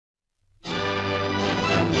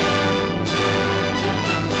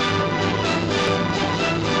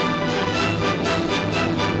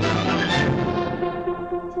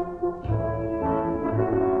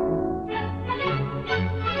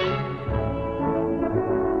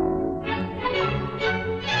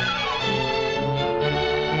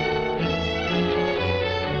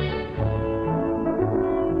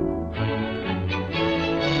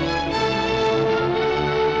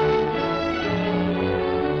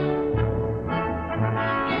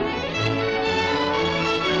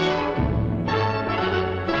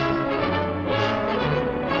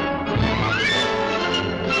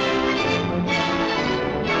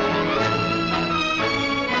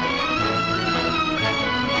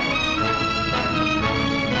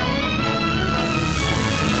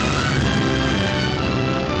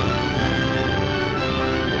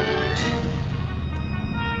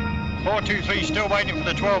223 still waiting for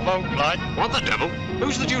the 12-boat flight. What the devil?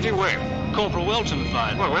 Who's the duty with? Corporal Welton,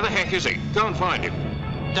 flying. Well, where the heck is he? Go and find him.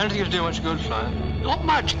 Don't think he'll do much good, flying. Not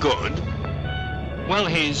much good. Well,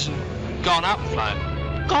 he's gone up, flying.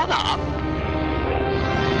 Gone up?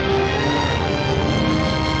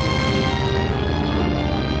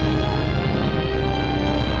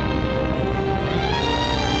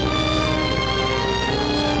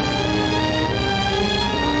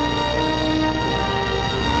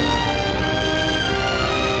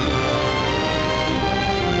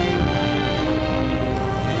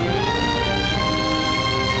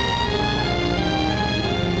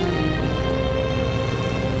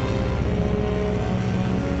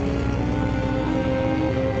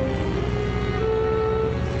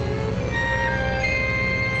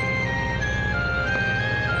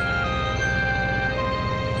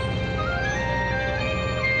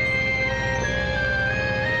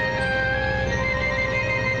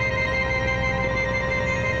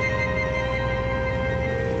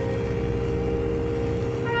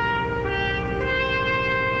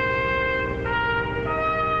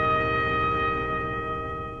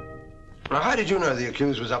 Now, how did you know the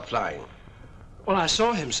accused was up flying? Well, I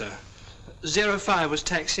saw him, sir. 05 was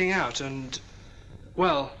taxiing out and,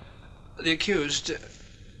 well, the accused,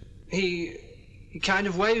 he kind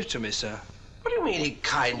of waved to me, sir. What do you mean he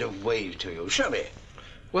kind of waved to you? Show me.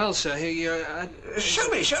 Well, sir, he, Show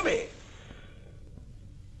me.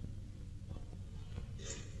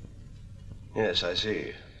 Yes, I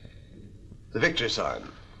see. The victory sign. Do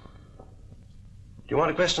you want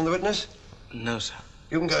to question the witness? No, sir.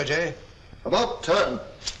 You can go, Jay. About turn.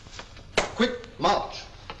 Quick march.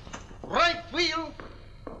 Right wheel.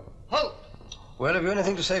 Halt. Well, have you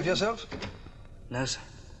anything to say for yourself? No, sir.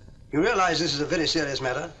 You realize this is a very serious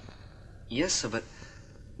matter? Yes, sir, but,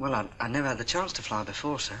 well, I never had the chance to fly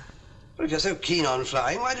before, sir. Well, if you're so keen on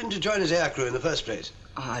flying, why didn't you join his aircrew in the first place?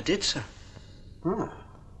 I did, sir.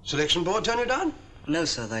 Selection board turn you down? No,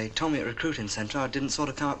 sir, they told me at recruiting centre I didn't sort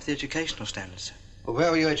of come up to the educational standards, sir. Well, where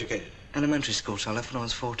were you educated? Elementary school, so I left when I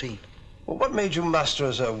was 14. Well, what made you muster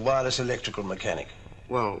as a wireless electrical mechanic?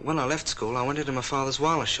 Well, when I left school, I went into my father's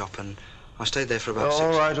wireless shop and I stayed there for about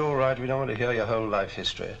All right. We don't want to hear your whole life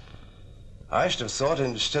history. I should have thought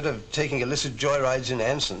instead of taking illicit joyrides in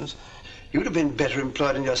Anson's, you'd have been better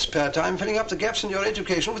employed in your spare time filling up the gaps in your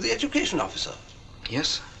education with the education officer. Yes,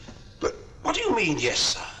 sir. But what do you mean, yes,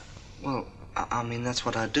 sir? Well, I mean, that's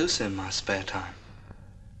what I do, sir, in my spare time.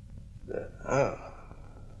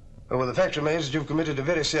 Well, the fact remains that you've committed a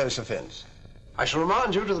very serious offense. I shall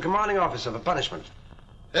remand you to the commanding officer for punishment.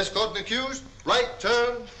 Escort the accused. Right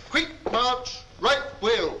turn. Quick march. Right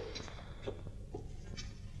wheel.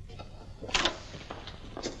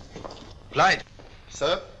 Flight.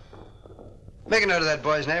 Sir? Make a note of that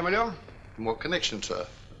boy's name, will you? In what connection, sir?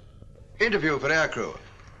 Interview for aircrew.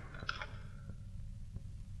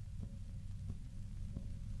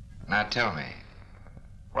 Now tell me,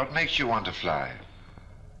 what makes you want to fly?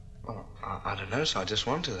 Well, I don't know, sir. I just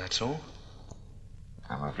want to, that's all.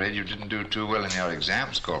 I'm afraid you didn't do too well in your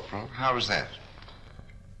exams, Corporal. How was that?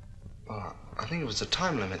 Well, I think it was the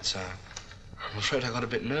time limit, sir. I'm afraid I got a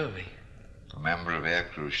bit nervy. A member of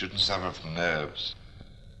aircrew shouldn't suffer from nerves.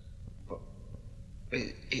 Well,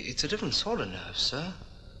 it's a different sort of nerve, sir.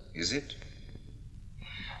 Is it?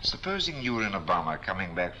 Supposing you were in a bomber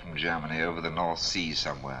coming back from Germany over the North Sea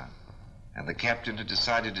somewhere, and the captain had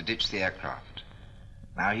decided to ditch the aircraft.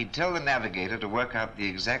 Now, he'd tell the navigator to work out the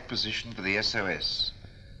exact position for the SOS,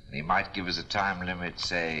 and he might give us a time limit,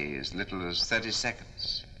 say, as little as 30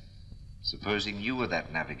 seconds. Supposing you were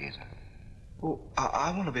that navigator. Well,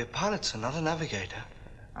 I want to be a pilot, sir, not a navigator.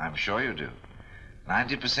 I'm sure you do.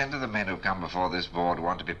 90% of the men who come before this board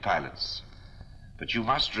want to be pilots. But you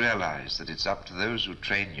must realize that it's up to those who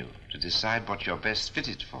train you to decide what you're best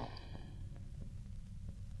fitted for.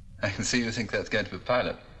 I can see you think that's going to be a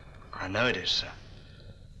pilot. I know it is, sir.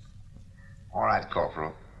 All right,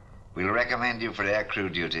 Corporal. We'll recommend you for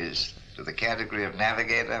aircrew duties to the category of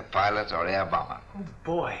navigator, pilot, or air bomber. Oh,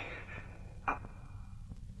 boy.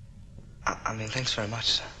 I mean, thanks very much,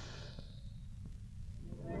 sir.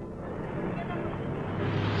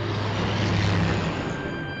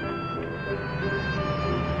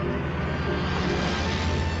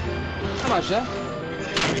 How much, sir?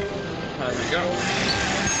 There we go.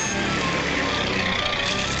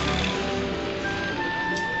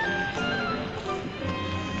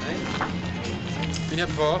 Been here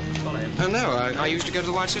before? Oh, no, I used to go to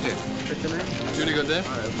the White City. Really good there?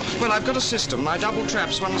 Well, I've got a system. I double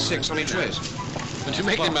traps 1 and 6 on each race. Don't you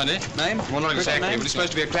make any money? Name? Well, not exactly, but it's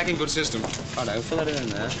supposed to be a cracking good system. Hello, fill that in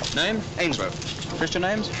there. Name? Ainsworth. Christian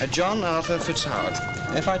names? John Arthur Fitzhoward.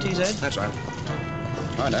 F-I-T-Z? That's right.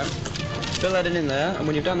 I know. Fill that in there, and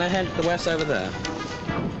when you've done that, hand it to the West over there.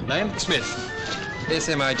 Name? Smith.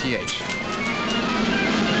 S-M-I-T-H.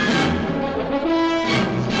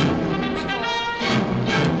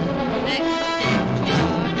 Next.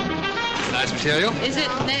 Nice material. Is it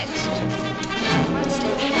next?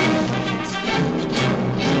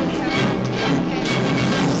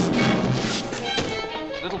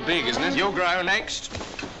 A little big, isn't it? You'll grow next.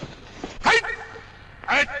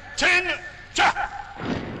 Attention!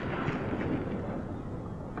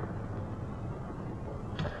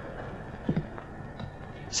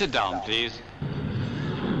 Sit down, please.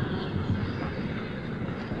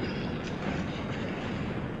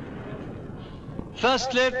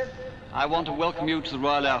 Firstly, I want to welcome you to the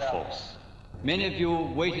Royal Air Force. Many of you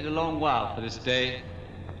waited a long while for this day.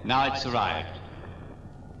 Now it's arrived.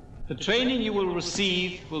 The training you will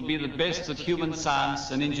receive will be the best that human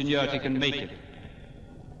science and ingenuity can make it.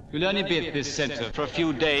 You'll only be at this center for a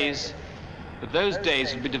few days, but those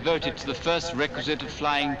days will be devoted to the first requisite of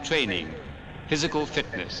flying training, physical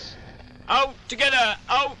fitness. Out together,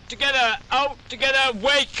 out together, out together,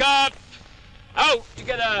 wake up! Out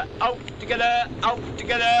together, out together, out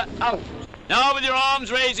together, out. Now with your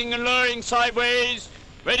arms raising and lowering sideways.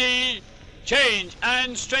 Ready, change,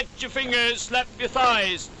 and stretch your fingers, slap your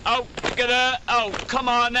thighs. Out together, out. Come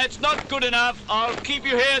on, that's not good enough. I'll keep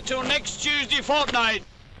you here till next Tuesday fortnight,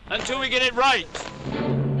 until we get it right.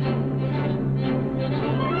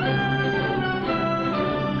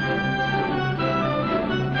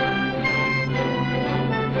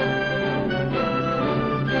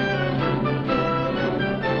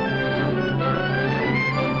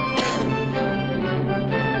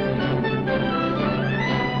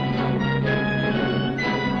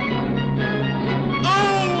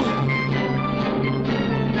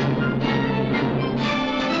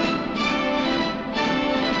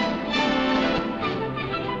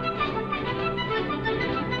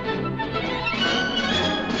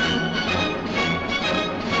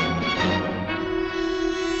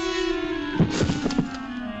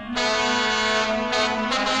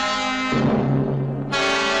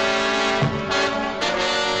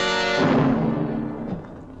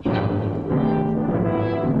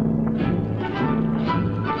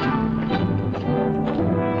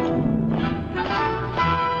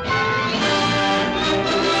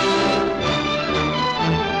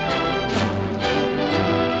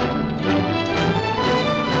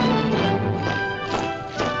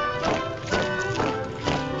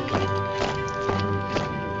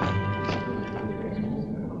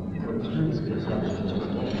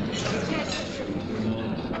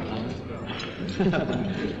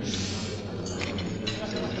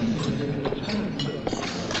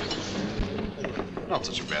 Not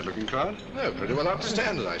such a bad-looking crowd. No, pretty well up to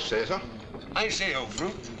standard, I say, sir. I say, old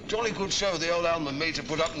fruit, jolly good show the old alma mater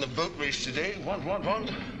put up in the boat race today. What?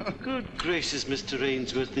 Good gracious, Mr.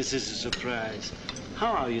 Ainsworth, this is a surprise.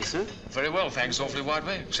 How are you, sir? Very well, thanks awfully,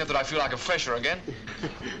 Whiteway, except that I feel like a fresher again.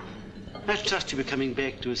 I trust you'll be coming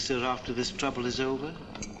back to us, sir, after this trouble is over.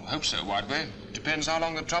 I hope so, Whiteway. Depends how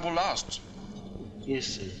long the trouble lasts. Yes,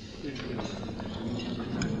 sir.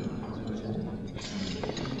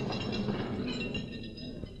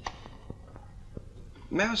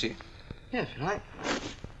 May I see? Yeah, if you like.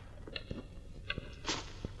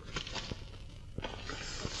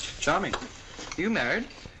 Charming. Are you married?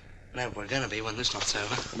 No, we're going to be when this night's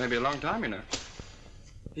over. Maybe a long time, you know.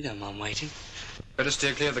 You don't mind waiting. Better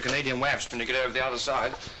steer clear of the Canadian wafts when you get over the other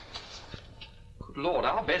side. Good Lord,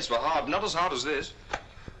 our beds were hard. Not as hard as this.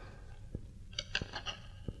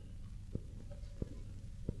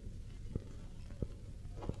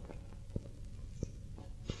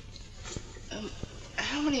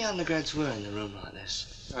 How many undergrads were in the room like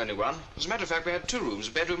this? Only one. As a matter of fact, we had 2 rooms,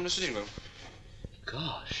 a bedroom and a sitting room.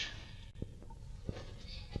 Gosh.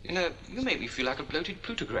 You know, you make me feel like a bloated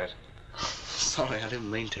plutocrat. Sorry, I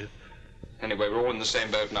didn't mean to. Anyway, we're all in the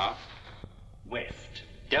same boat now. Weft.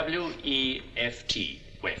 W-E-F-T.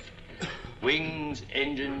 Weft. Wings,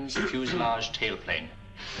 engines, fuselage, tailplane.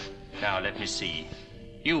 Now, let me see.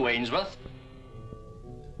 You, Ainsworth?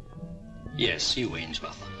 Yes, you,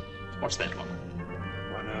 Ainsworth. What's that one?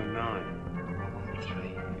 109.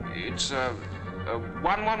 It's,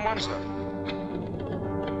 111, sir.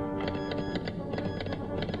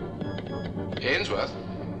 Ainsworth?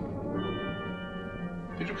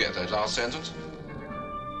 Did you get that last sentence?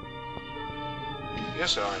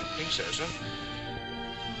 Yes, sir, I think so, sir.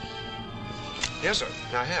 Yes, sir,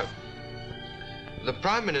 I have. The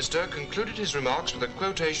Prime Minister concluded his remarks with a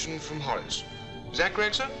quotation from Horace. Is that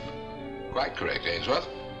correct, sir? Quite correct, Ainsworth.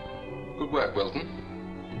 Good work, Wilton.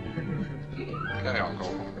 Carry on,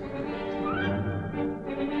 Corporal.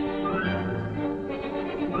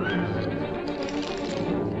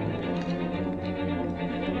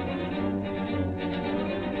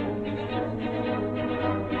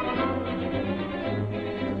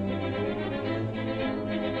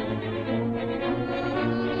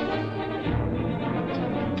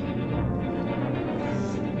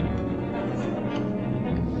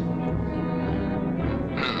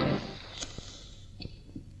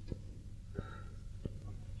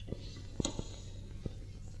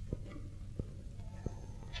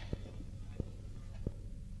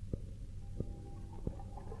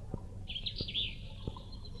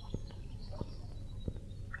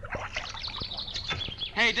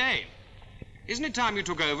 Hey, Dave. Isn't it time you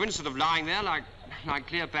took over instead of lying there like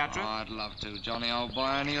Cleopatra? Oh, I'd love to, Johnny, old boy,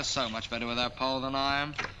 only you're so much better with that pole than I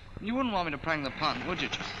am. You wouldn't want me to prang the punt, would you,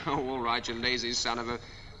 Johnny? Oh, all right, you lazy son of a...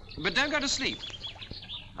 But don't go to sleep.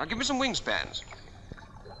 Now, give me some wingspans.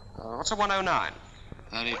 What's a 109?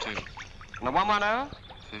 32. And a 110?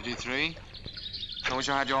 53. I wish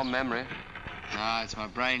I had your memory. Ah, it's my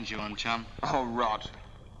brains you want, chum. Oh, rot.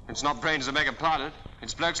 It's not brains that make a pilot.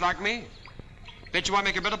 It's blokes like me. Bet you I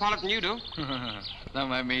make a better pilot than you do. Don't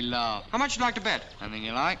make me laugh. How much would you like to bet? Anything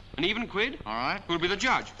you like. An even quid? All right. Who'll be the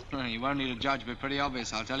judge? You won't need a judge, but pretty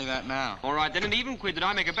obvious, I'll tell you that now. All right, then an even quid that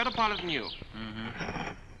I make a better pilot than you.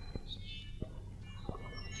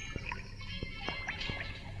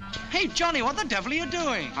 Hey, Johnny, what the devil are you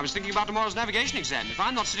doing? I was thinking about tomorrow's navigation exam. If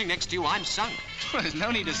I'm not sitting next to you, I'm sunk. Well, there's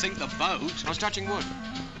no need to sink the boat. I was touching wood.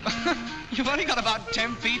 You've only got about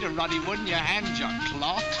 10 feet of ruddy wood in your hand, you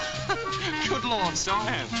clot. Good Lord, so I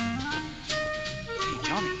have. Hey,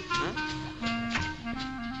 Johnny. Huh?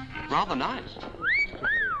 Rather nice.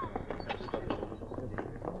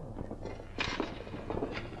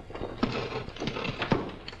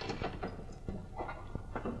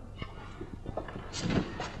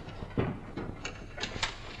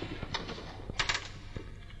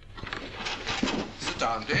 Sit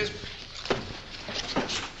down, please.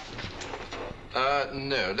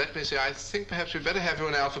 No, let me see. I think perhaps we'd better have you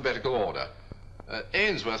in alphabetical order.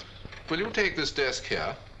 Ainsworth, will you take this desk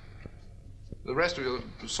here? The rest of you,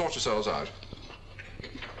 sort yourselves out.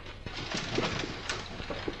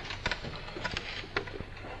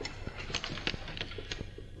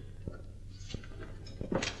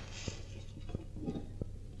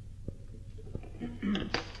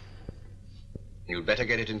 You'd better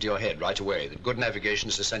get it into your head right away that good navigation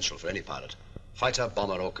is essential for any pilot. Fighter,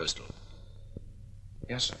 bomber, or coastal.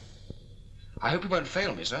 Yes, sir. I hope you won't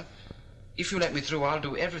fail me, sir. If you let me through, I'll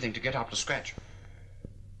do everything to get up to scratch.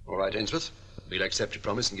 All right, Ainsworth. We'll accept your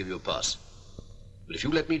promise and give you a pass. But if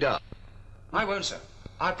you let me down... I won't, sir.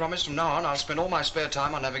 I promise from now on I'll spend all my spare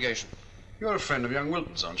time on navigation. You're a friend of young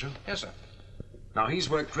Wilton's, aren't you? Yes, sir. Now, he's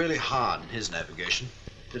worked really hard in his navigation.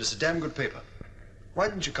 Did us a damn good paper. Why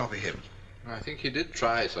didn't you copy him? I think he did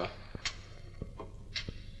try, sir.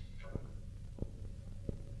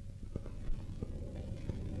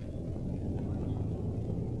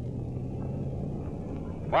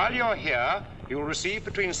 While you're here, you'll receive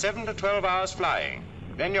between 7 to 12 hours flying.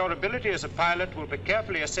 Then your ability as a pilot will be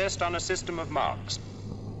carefully assessed on a system of marks.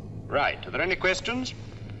 Right. Are there any questions?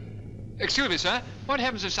 Excuse me, sir. What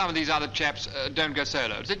happens if some of these other chaps don't go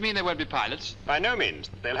solo? Does it mean they won't be pilots? By no means.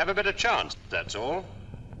 They'll have a better chance, that's all.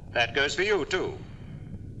 That goes for you, too.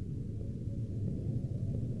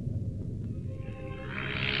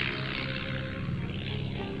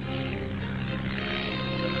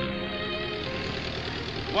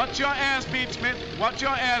 Watch your airspeed, Smith. Watch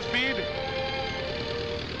your airspeed.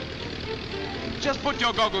 Just put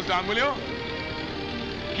your goggles down, will you?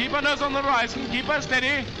 Keep her nose on the horizon. Keep her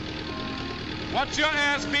steady. Watch your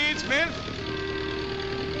airspeed, Smith.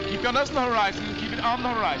 Keep your nose on the horizon. Keep it on the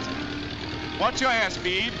horizon. Watch your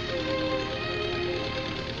airspeed.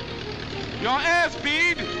 Your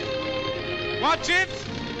airspeed. Watch it.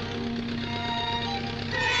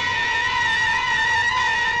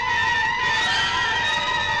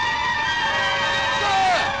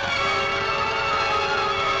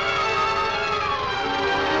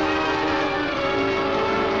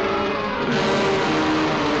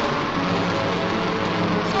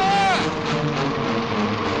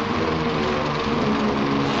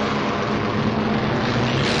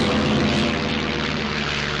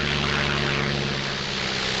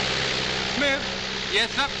 Yes,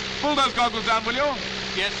 sir. Pull those goggles down, will you?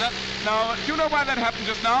 Yes, sir. Now, do you know why that happened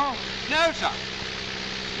just now? No, sir.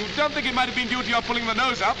 You don't think it might have been due to your pulling the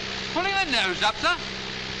nose up? Pulling the nose up, sir?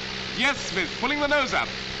 Yes, Smith, pulling the nose up.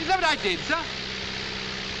 Is that what I did, sir?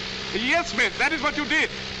 Yes, Smith, that is what you did.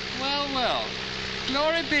 Well, well.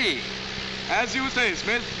 Glory be. As you say,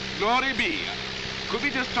 Smith, glory be. Could we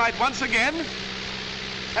just try it once again?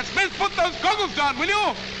 And Smith, put those goggles down, will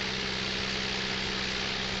you?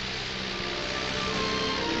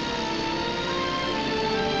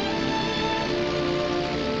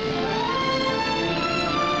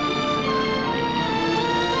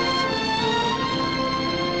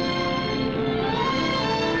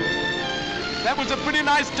 That was a pretty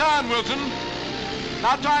nice turn, Wilton.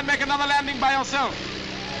 Now try and make another landing by yourself.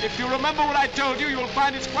 If you remember what I told you, you'll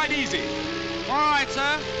find it's quite easy. All right,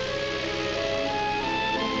 sir.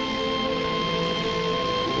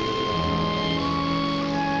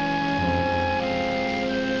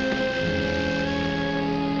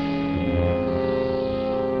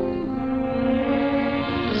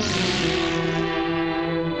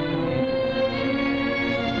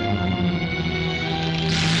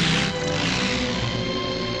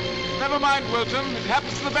 Never mind, Wilton. It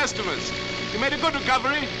happens to the best of us. You made a good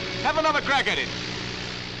recovery. Have another crack at it.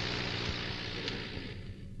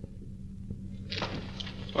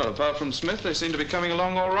 Well, apart from Smith, they seem to be coming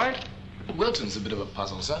along all right. Wilton's a bit of a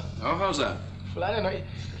puzzle, sir. Oh, how's that? Well, I don't know.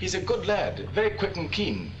 He's a good lad, very quick and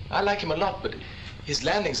keen. I like him a lot, but his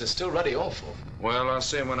landings are still ruddy awful. Well, I'll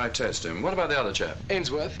see him when I test him. What about the other chap?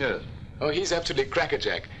 Ainsworth? Yes. Oh, he's absolutely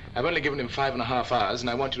crackerjack. I've only given him 5.5 hours, and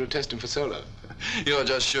I want you to test him for solo. You're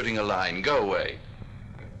just shooting a line. Go away.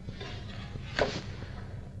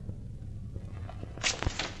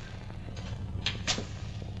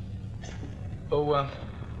 Oh,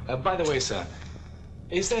 by the way, sir,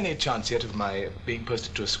 is there any chance yet of my being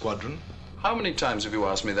posted to a squadron? How many times have you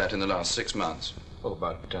asked me that in the last 6 months? Oh,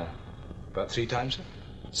 about 3 times, sir.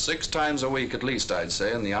 6 times a week at least, I'd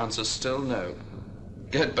say, and the answer's still no.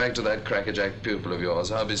 Get back to that crackerjack pupil of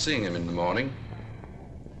yours. I'll be seeing him in the morning.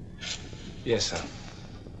 Yes, sir.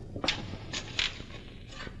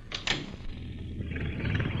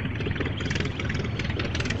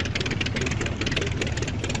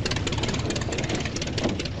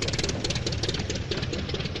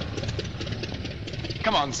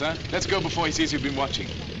 Come on, sir. Let's go before he sees you've been watching.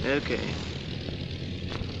 Okay.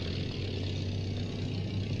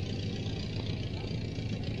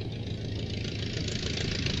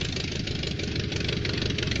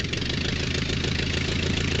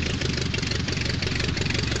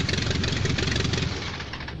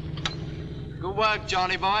 Good work,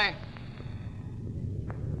 Johnny boy.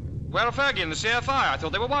 Well, Fergie and the CFI, I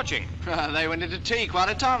thought they were watching. They went into tea quite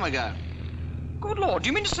a time ago. Good Lord, do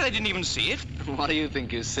you mean to say they didn't even see it? What do you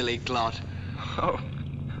think, you silly clot? Oh,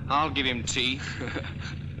 I'll give him tea.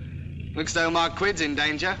 Looks though my quid's in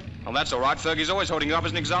danger. Well, that's all right. Fergie's always holding you up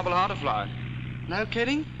as an example of how to fly. No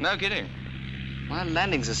kidding? No kidding. My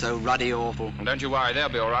landings are so ruddy awful. Well, don't you worry, they'll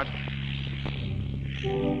be all right.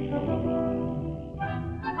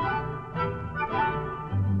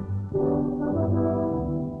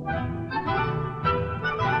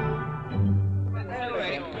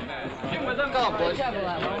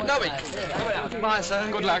 Goodbye, sir.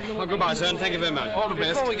 Good luck. Well, goodbye, sir, and thank you very much. All the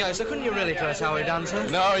best. Before we go, sir, couldn't you really tell us how we done, sir?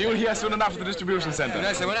 No, you'll hear soon enough at the distribution center.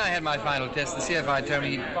 No, sir, when I had my final test, the CFI told me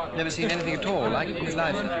he'd never seen anything at all like it in his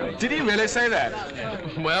life. Did he really say that?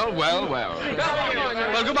 Well, well, well.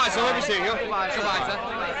 Well, goodbye, sir. We'll be seeing you. Goodbye, sir.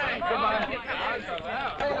 Goodbye.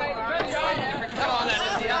 Come on,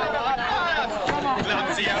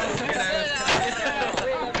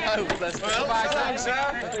 Goodbye, thanks,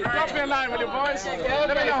 sir. Drop me a line, will you, boys? Let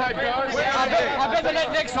me know how it goes. I bet the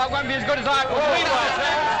next flight won't be as good as I was.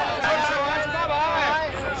 Thanks so much.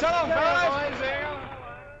 Bye-bye. So long, fellas.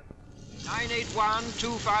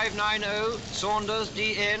 981-2590, Saunders,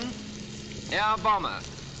 DN, Air Bomber.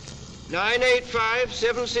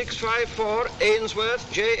 985-7654,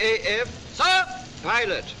 Ainsworth, JAF. Sir!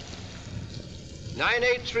 Pilot.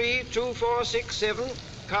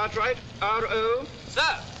 983-2467, Cartwright, RO.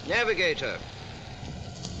 Sir! Navigator.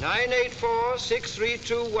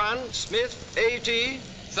 984-6321, Smith, AT.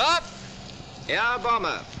 Sir! Air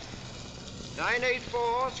Bomber.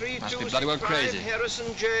 984-3265, Must be bloody well crazy.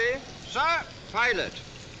 Harrison J. Sir! Pilot.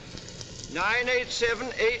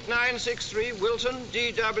 987-8963, Wilton,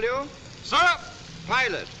 DW. Sir!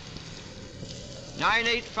 Pilot.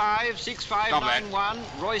 985-6591,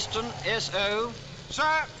 Royston, SO.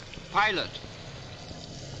 Sir! Pilot.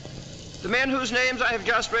 The men whose names I have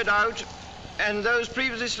just read out, and those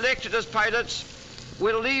previously selected as pilots,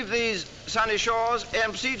 will leave these sunny shores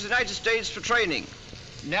and proceed to the United States for training.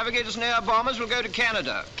 Navigators and air bombers will go to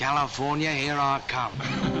Canada. California, here I come.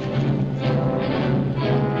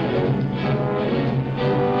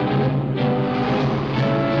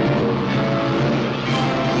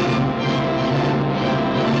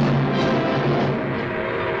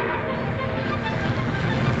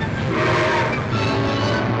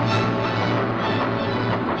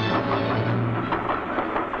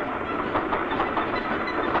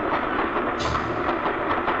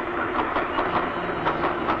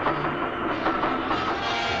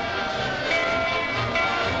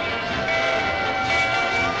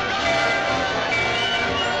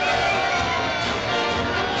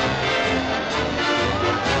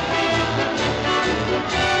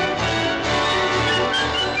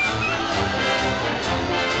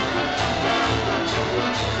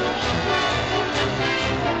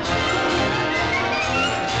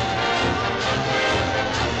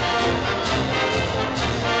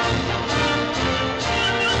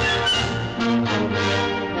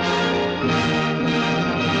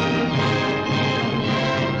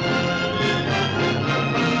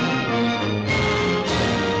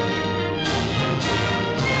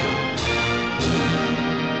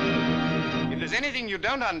 anything you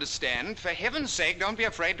don't understand, for heaven's sake, don't be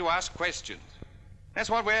afraid to ask questions. That's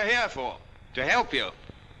what we're here for, to help you.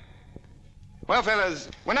 Well, fellas,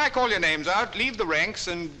 when I call your names out, leave the ranks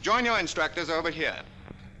and join your instructors over here.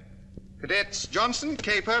 Cadets Johnson,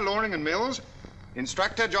 Caper, Loring, and Mills.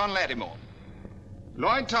 Instructor John Lattimore.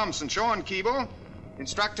 Lloyd Thompson, Shaw, and Keeble.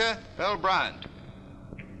 Instructor Earl Bryant.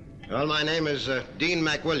 Well, my name is Dean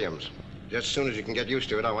McWilliams. Just as soon as you can get used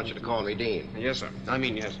to it, I want you to call me Dean. Yes, sir. I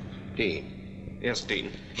mean, yes. Dean. Yes,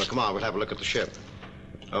 Dean. Well, come on, we'll have a look at the ship.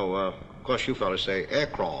 Oh, of course, you fellas say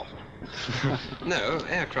aircraft. No,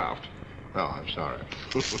 aircraft. Oh, I'm sorry.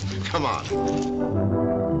 Come on.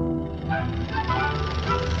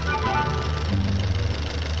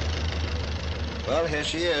 Well, here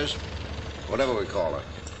she is. Whatever we call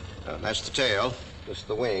her. That's the tail. This is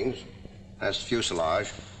the wings. That's the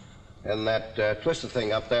fuselage. And that twisted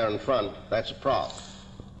thing up there in front, that's a prop.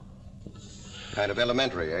 Kind of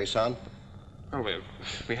elementary, eh, son? Oh,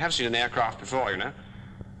 we have seen an aircraft before, you know.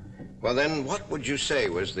 Well, then, what would you say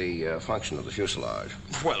was the function of the fuselage?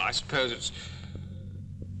 Well, I suppose it's...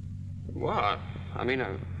 Well, I mean,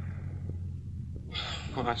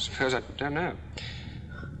 well, I suppose I don't know.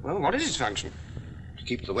 Well, what is its function? To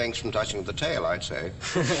keep the wings from touching the tail, I'd say.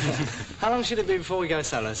 How long should it be before we go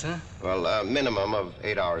solo, sir? Well, minimum of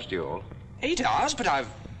 8 hours dual. 8 hours? But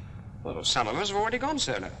well, some of us have already gone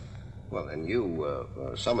solo. Well, then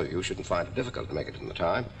some of you shouldn't find it difficult to make it in the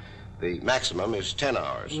time. The maximum is 10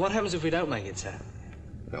 hours. What happens if we don't make it, sir?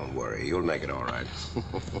 Don't worry, you'll make it all right.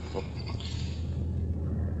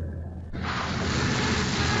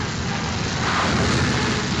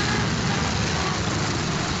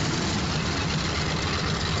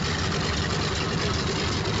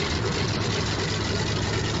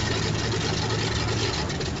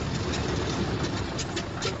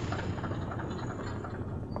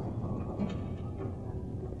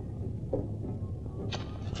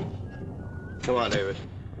 Come on, David.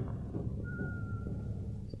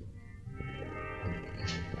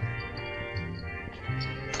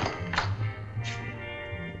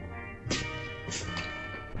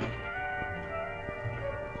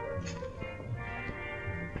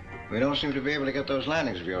 We don't seem to be able to get those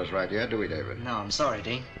landings of yours right yet, do we, David? No, I'm sorry,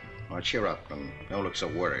 Dean. Well, cheer up and don't look so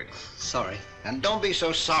worried. Sorry. And don't be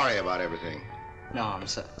so sorry about everything. No, I'm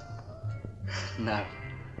so... No.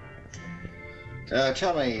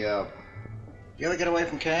 Tell me, you ever get away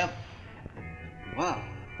from camp? Well...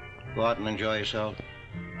 Go out and enjoy yourself?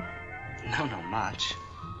 No, not much.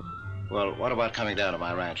 Well, what about coming down to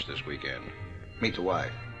my ranch this weekend? Meet the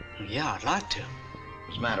wife. Yeah, I'd like to.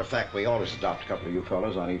 As a matter of fact, we always adopt a couple of you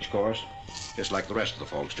fellas on each course, just like the rest of the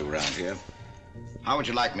folks do around here. How would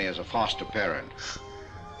you like me as a foster parent?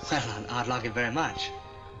 Well, I'd like it very much.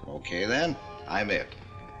 Okay, then. I'm it.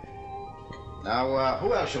 Now,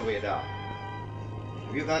 who else shall we adopt?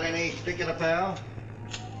 Have you got any particular pal?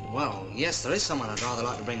 Well, yes, there is someone I'd rather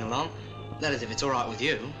like to bring along. That is, if it's all right with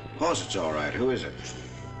you. Of course it's all right. Who is it?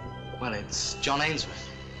 Well, it's John Ainsworth.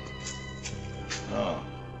 Oh.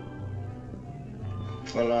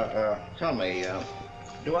 Well, tell me,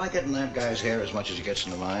 do I get in that guy's hair as much as he gets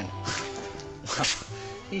into mine? Well,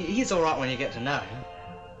 he's all right when you get to know him.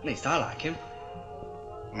 At least I like him.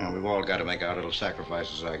 Well, we've all got to make our little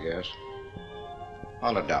sacrifices, I guess.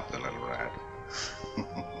 I'll adopt the little rat.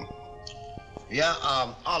 Yeah,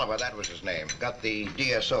 Oliver, that was his name. Got the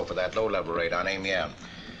DSO for that low-level raid on Amiens.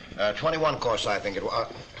 21 course, I think it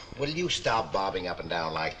was. Will you stop bobbing up and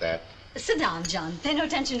down like that? Sit down, John. Pay no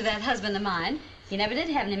attention to that husband of mine. He never did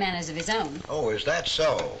have any manners of his own. Oh, is that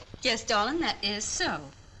so? Yes, darling, that is so.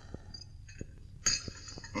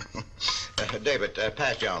 David,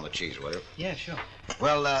 pass down the cheese, will you? Yeah, sure.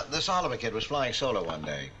 Well, this Oliver kid was flying solo one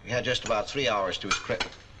day. He had just about 3 hours to his credit.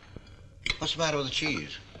 What's the matter with the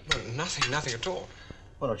cheese? Well, nothing at all.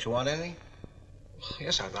 Well, don't you want any?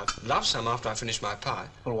 Yes, I'd love some after I finish my pie.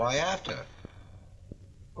 Well, why after?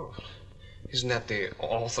 Oh, isn't that the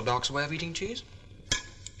orthodox way of eating cheese?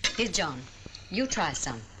 Here, John, you try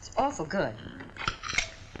some. It's awful good.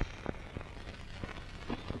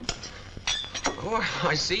 Oh,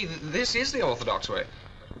 I see. This is the orthodox way.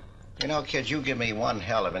 You know, kids, you give me one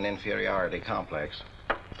hell of an inferiority complex.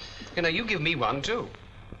 You know, you give me one, too.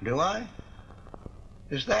 Do I?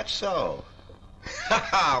 Is that so?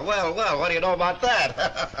 well, what do you know about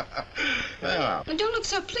that? Well, don't look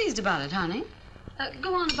so pleased about it, honey.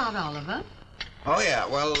 Go on about Oliver. Oh, yeah.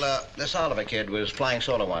 Well, this Oliver kid was flying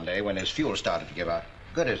solo one day when his fuel started to give out.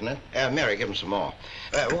 Good, isn't it? Mary, give him some more.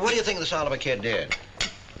 What do you think this Oliver kid did?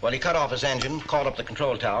 Well, he cut off his engine, called up the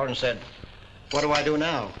control tower, and said, "What do I do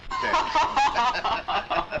now?" steady.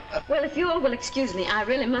 Well, if you all will excuse me, I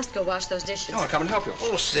really must go wash those dishes. Oh, I'll come and help you.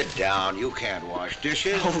 Oh, sit down. You can't wash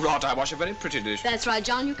dishes. Oh, rot, I wash a very pretty dish. That's right,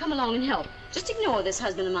 John. You come along and help. Just ignore this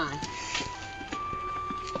husband of mine.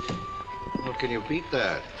 Well, can you beat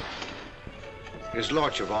that? His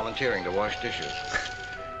lordship volunteering to wash dishes.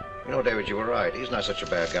 You know, David, you were right. He's not such a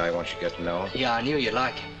bad guy once you get to know him. Yeah, I knew you'd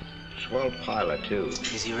like him. Swell pilot, too.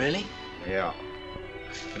 Is he really? Yeah.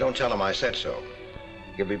 But don't tell him I said so.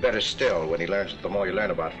 He'll be better still when he learns that the more you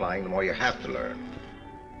learn about flying, the more you have to learn.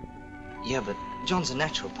 Yeah, but John's a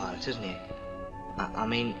natural pilot, isn't he? I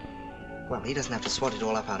mean, well, he doesn't have to swat it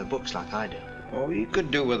all up out of books like I do. Oh, he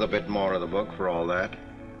could do with a bit more of the book for all that.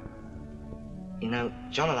 You know,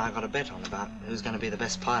 John and I got a bet on about who's going to be the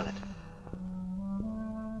best pilot.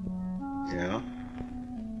 Yeah?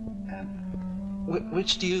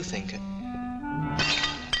 Which do you think?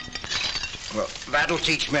 Well, that'll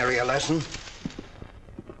teach Mary a lesson.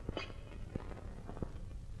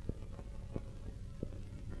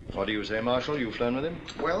 What do you say, Marshal? You've flown with him?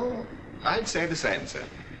 Well, I'd say the same, sir.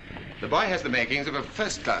 The boy has the makings of a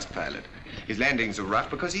first-class pilot. His landings are rough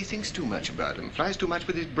because he thinks too much about them, flies too much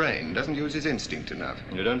with his brain, doesn't use his instinct enough.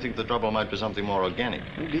 You don't think the trouble might be something more organic?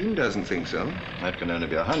 Dean doesn't think so. That can only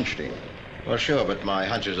be a hunch, Dean. Well, sure, but my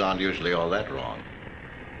hunches aren't usually all that wrong.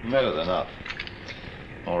 No, they're not.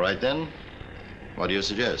 All right, then. What do you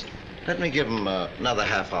suggest? Let me give him another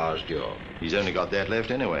half hour's duel. He's only got that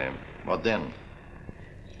left anyway. What then?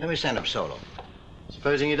 Let me send him solo.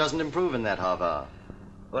 Supposing he doesn't improve in that half hour?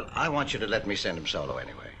 Well, I want you to let me send him solo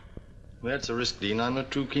anyway. That's a risk, Dean, I'm not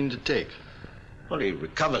too keen to take. Well, he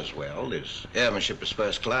recovers well. His airmanship is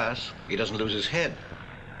first class. He doesn't lose his head.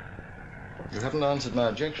 You haven't answered my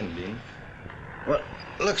objection, Dean. Well,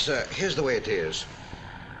 look, sir, here's the way it is.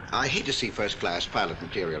 I hate to see first-class pilot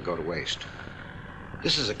material go to waste.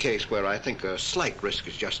 This is a case where I think a slight risk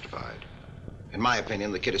is justified. In my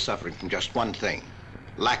opinion, the kid is suffering from just one thing: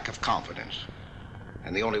 lack of confidence.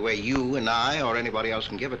 And the only way you and I or anybody else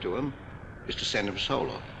can give it to him is to send him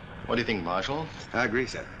solo. What do you think, Marshal? I agree,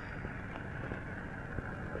 sir.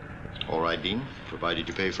 All right, Dean, provided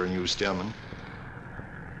you pay for a new steerman.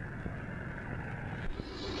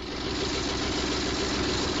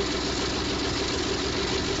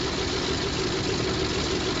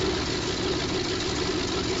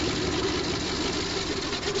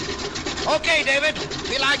 Okay, David.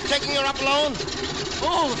 Feel like taking her up alone?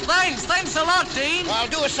 Oh, thanks. Thanks a lot, Dean. Well,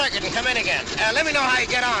 do a circuit and come in again. Let me know how you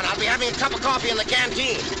get on. I'll be having a cup of coffee in the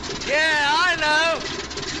canteen. Yeah, I know.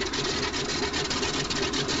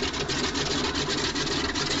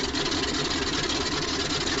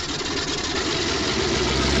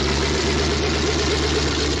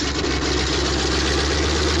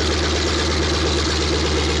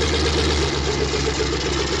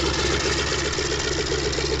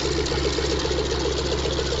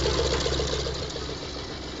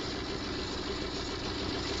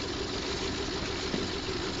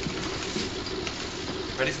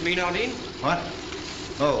 Ready for me now, Dean? What?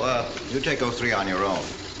 Oh, you take 03 on your own.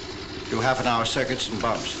 Do half an hour circuits and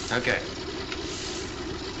bumps. Okay.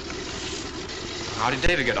 How did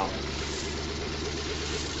David get on?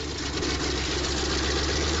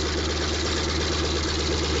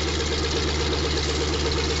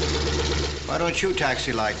 Why don't you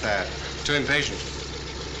taxi like that? Too impatient.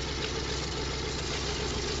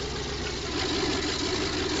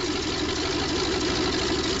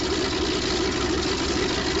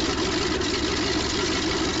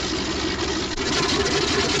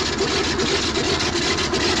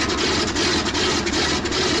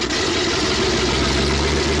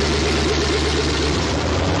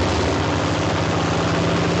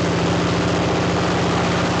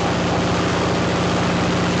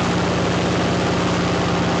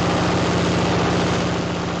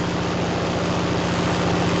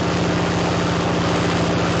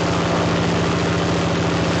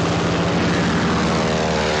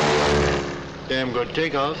 Damn good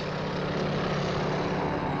takeoff.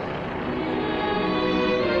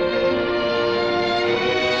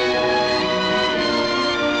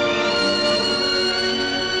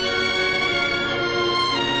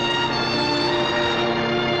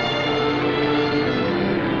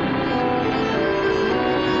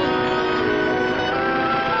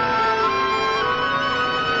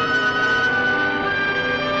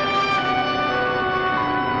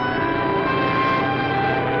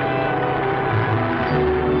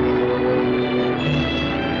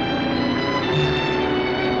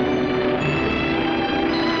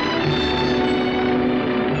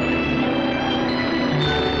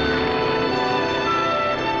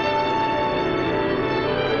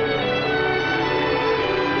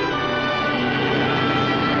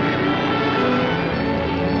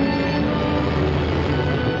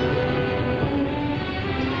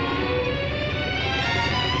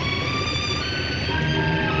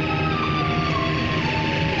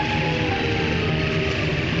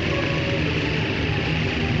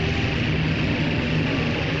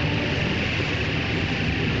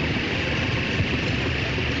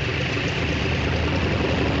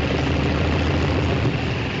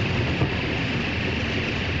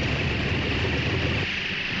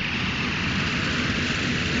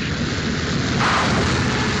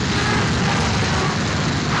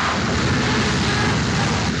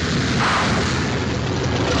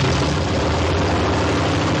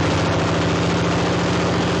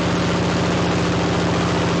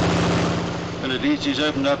 she's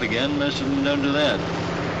opened up again, most of them don't do that.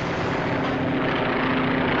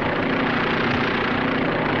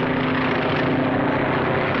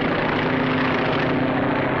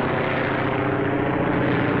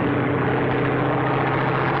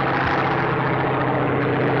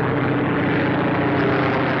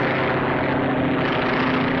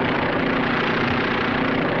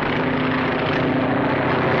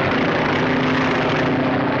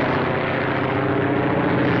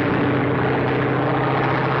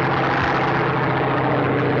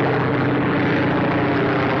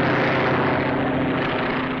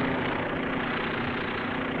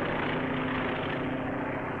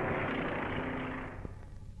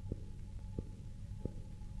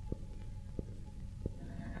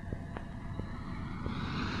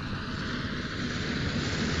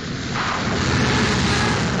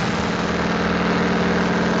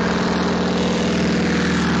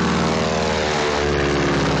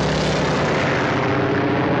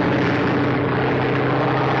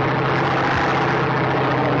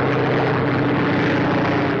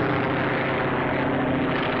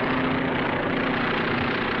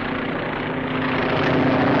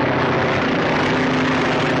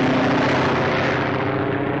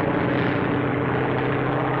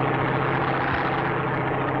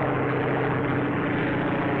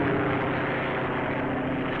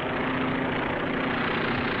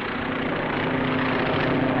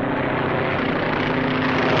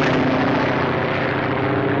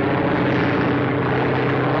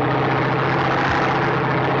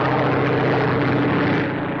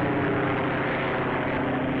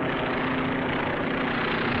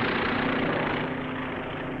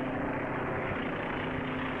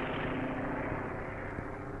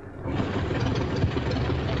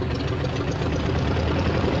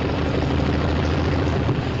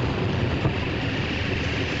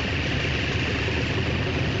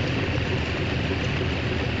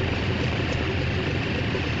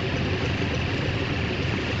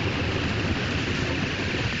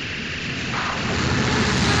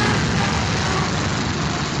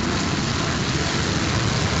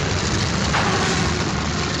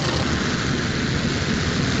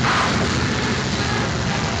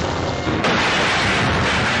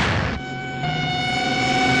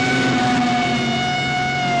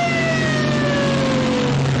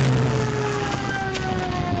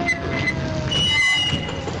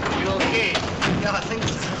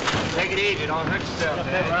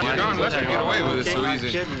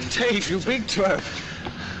 Dave, you big twerp.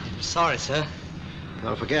 Sorry, sir.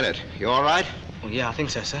 No, forget it. You all right? Well, yeah, I think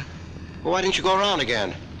so, sir. Well, why didn't you go around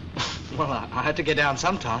again? Well, I had to get down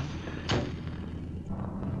sometime.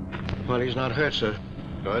 Well, he's not hurt, sir.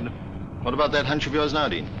 Good. What about that hunch of yours now,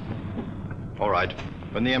 Dean? All right.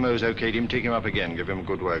 When the MO's okayed him, take him up again. Give him a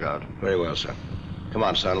good workout. Very well, sir. Come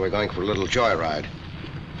on, son. We're going for a little joyride.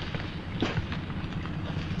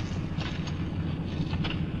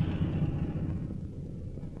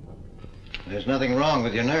 There's nothing wrong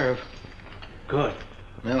with your nerve. Good.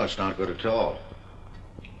 No, it's not good at all.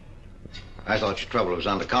 I thought your trouble was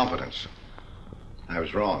underconfidence. I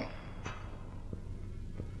was wrong.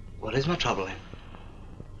 What is my trouble then?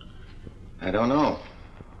 I don't know.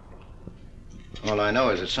 All I know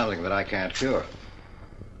is it's something that I can't cure.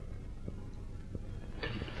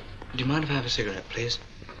 Do you mind if I have a cigarette, please?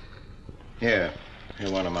 Here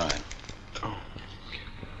one of mine. Oh.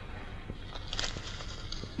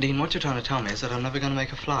 Dean, what you're trying to tell me is that I'm never going to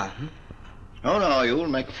make a flyer, hmm? Oh, no, you'll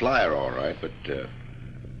make a flyer, all right, but,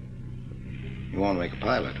 you won't make a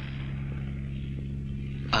pilot.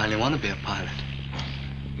 I only want to be a pilot.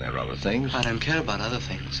 There are other things. I don't care about other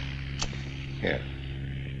things. Here.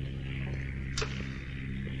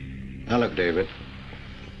 Now, look, David.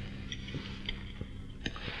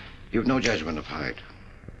 You've no judgment of height.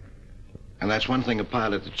 And that's one thing a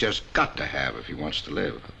pilot has just got to have if he wants to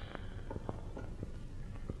live.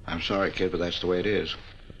 I'm sorry, kid, but that's the way it is.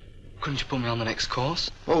 Couldn't you put me on the next course?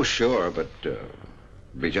 Oh, sure, but it'd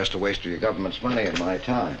be just a waste of your government's money and my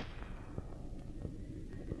time.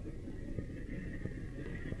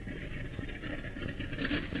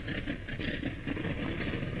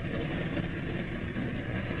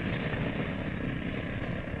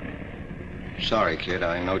 Sorry, kid,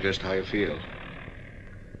 I know just how you feel.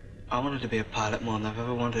 I wanted to be a pilot more than I've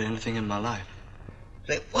ever wanted anything in my life.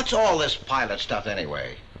 Say, what's all this pilot stuff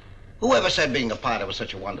anyway? Whoever said being a pilot was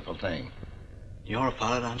such a wonderful thing? You're a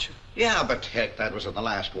pilot, aren't you? Yeah, but heck, that was in the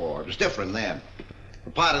last war. It was different then. The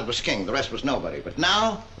pilot was king, the rest was nobody. But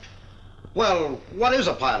now, well, what is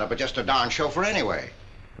a pilot but just a darn chauffeur anyway?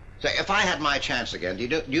 Say, if I had my chance again,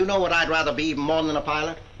 do you know what I'd rather be even more than a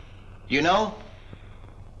pilot? Do you know?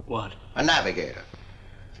 What? A navigator.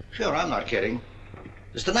 Sure, I'm not kidding.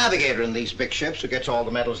 It's the navigator in these big ships who gets all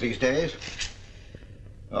the medals these days.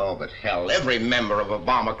 Oh, but hell, every member of a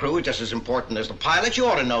bomber crew is just as important as the pilot. You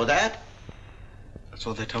ought to know that. That's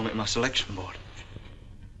what they told me at my selection board.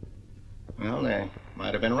 Well, they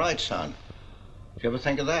might have been right, son. Did you ever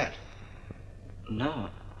think of that? No.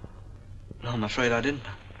 No, I'm afraid I didn't.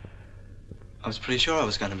 I was pretty sure I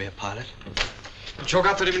was going to be a pilot. Chalk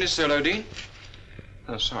up 30 minutes solo, Dean.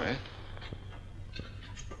 Oh, sorry.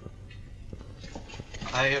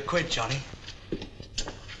 I quit, Johnny.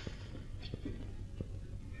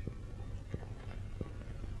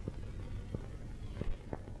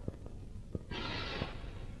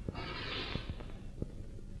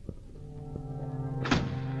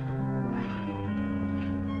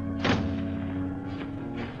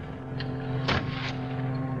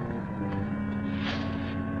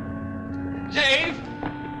 Dave!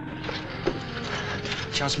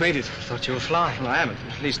 Just made it. Thought you were flying. Well, I am,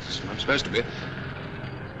 at least I'm supposed to be.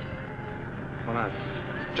 Well, I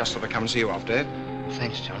just thought I'd come and see you off, Dave.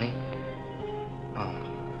 Thanks, Johnny. Oh,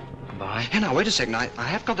 goodbye. Hey, now, wait a second. I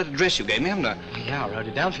have got that address you gave me, haven't I? Yeah, I wrote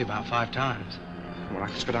it down for you about 5 times. Well, I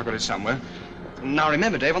expect I've got it somewhere. Now,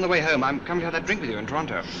 remember, Dave, on the way home, I'm coming to have that drink with you in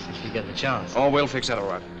Toronto. If you get the chance. Oh, we'll fix that all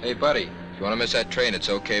right. Hey, buddy, if you want to miss that train, it's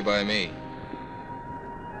okay by me.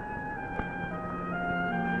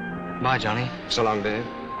 Bye, Johnny. So long, Dave.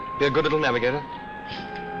 Be a good little navigator.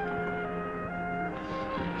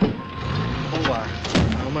 Oh,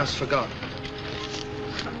 I almost forgot.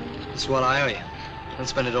 It's what I owe you. Don't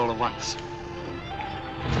spend it all at once.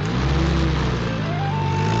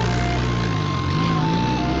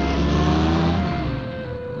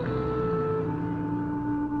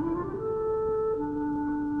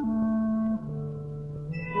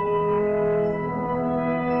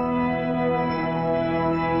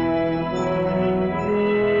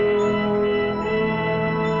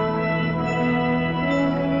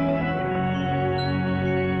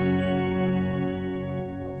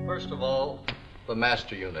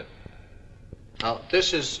 Master unit. Now,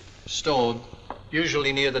 this is stowed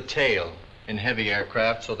usually near the tail in heavy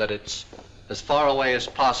aircraft so that it's as far away as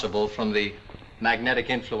possible from the magnetic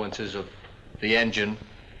influences of the engine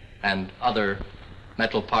and other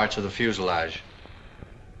metal parts of the fuselage.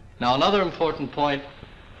 Now, another important point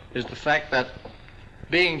is the fact that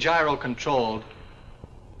being gyro-controlled,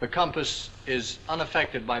 the compass is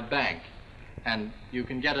unaffected by bank, and you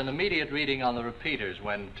can get an immediate reading on the repeaters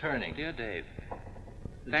when turning. Dear Dave,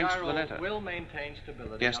 The thanks gyro for the letter. will maintain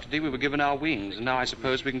stability. Yesterday we were given our wings, and now I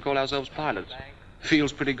suppose we can call ourselves pilots.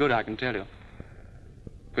 Feels pretty good, I can tell you.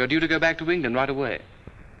 We're due to go back to England right away.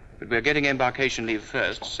 But we're getting embarkation leave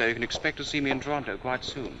first, so you can expect to see me in Toronto quite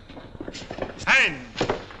soon. Hand!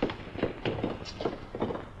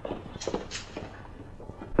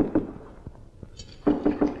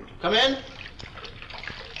 Come in.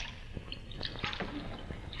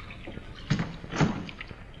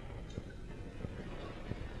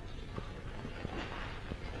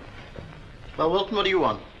 Well, Wilton, what do you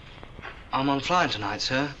want? I'm on flying tonight,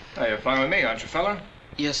 sir. Oh, you're flying with me, aren't you, fella?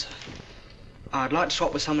 Yes, sir. I'd like to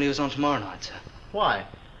swap with somebody who's on tomorrow night, sir. Why?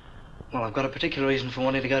 Well, I've got a particular reason for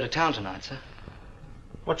wanting to go to town tonight, sir.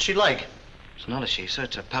 What's she like? It's not a she, sir.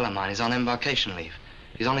 It's a pal of mine. He's on embarkation leave.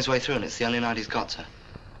 He's on his way through, and it's the only night he's got, sir.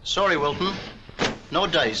 Sorry, Wilton. No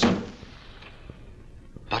dice.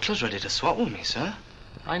 Butler's ready to swap with me, sir.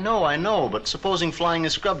 I know, but supposing flying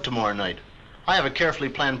is scrubbed tomorrow night? I have a carefully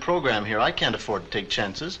planned program here. I can't afford to take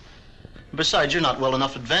chances. Besides, you're not well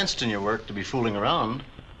enough advanced in your work to be fooling around.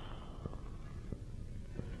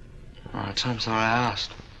 All right, I'm sorry I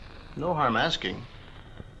asked. No harm asking.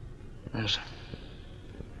 No, sir.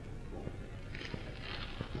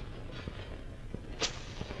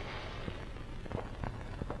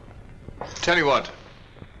 Tell you what,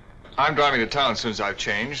 I'm driving to town as soon as I've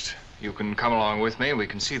changed. You can come along with me and we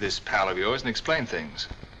can see this pal of yours and explain things.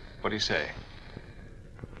 What do you say?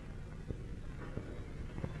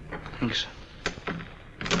 Thanks.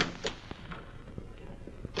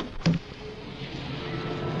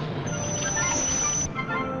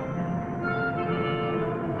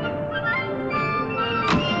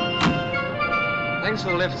 Thanks for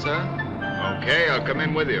the lift, sir. Okay, I'll come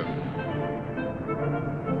in with you.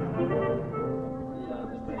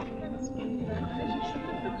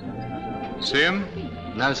 See him?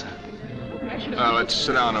 No, sir. Let's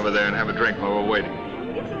sit down over there and have a drink while we're waiting.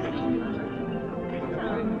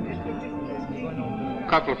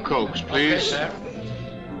 Couple of Cokes, please. Okay, sir.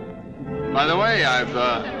 By the way, I've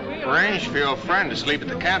arranged for your friend to sleep at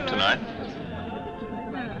the camp tonight.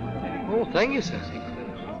 Oh, thank you, sir.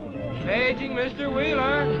 Paging Mr.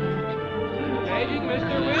 Wheeler. Paging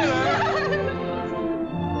Mr. Wheeler.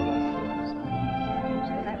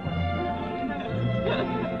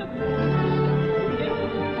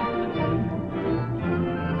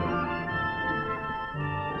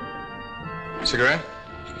 Cigarette?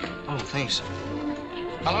 Oh, thanks.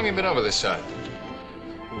 How long have you been over this side?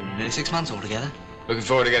 Nearly 6 months altogether. Looking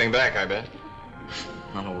forward to getting back, I bet.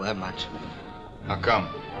 Not all that much. How come?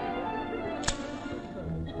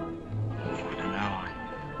 I don't know.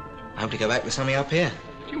 I hope to go back with something up here.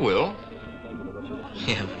 You will.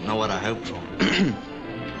 Yeah, but not what I hoped for.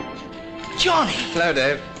 Johnny! Hello,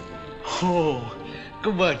 Dave. Oh,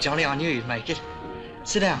 good work, Johnny. I knew you'd make it.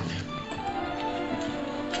 Sit down.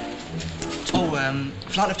 Oh,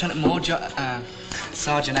 Flight Lieutenant Moore,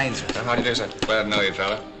 Sergeant Ainsworth. How do you do, sir? Glad to know you,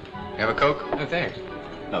 fella. You have a Coke? Oh, thanks.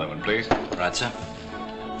 Another one, please. Right, sir.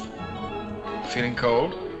 Feeling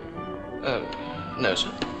cold? No,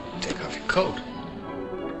 sir. Take off your coat.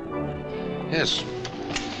 Yes.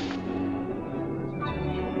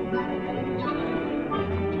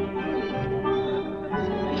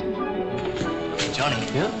 Johnny.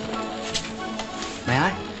 Yeah? May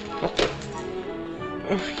I?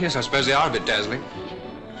 Oh, yes, I suppose they are a bit dazzling.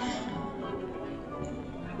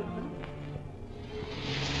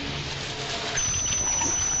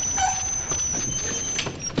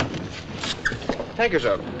 Thank you,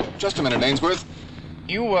 sir. Just a minute, Ainsworth.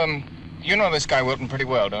 You know this guy Wilton pretty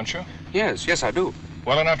well, don't you? Yes, I do.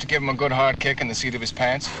 Well enough to give him a good hard kick in the seat of his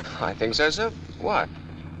pants? I think so, sir. What?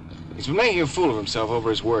 He's been making a fool of himself over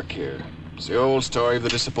his work here. It's the old story of the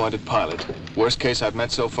disappointed pilot. Worst case I've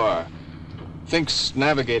met so far. Thinks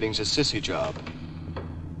navigating's a sissy job.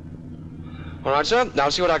 All right, sir.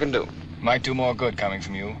 I'll see what I can do. Might do more good coming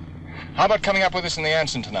from you. How about coming up with us in the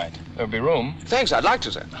Anson tonight? There'll be room. Thanks, I'd like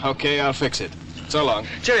to, sir. Okay, I'll fix it. So long.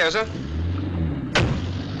 Cheerio, sir.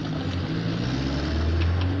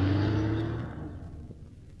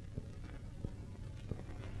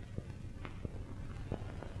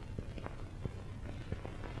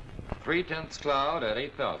 Three-tenths cloud at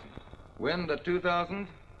 8,000. Wind at 2,000,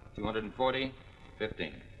 240,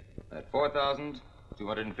 15. At 4,000,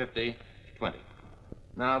 250, 20.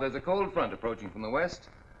 Now, there's a cold front approaching from the west,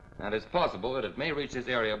 and it's possible that it may reach this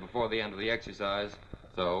area before the end of the exercise,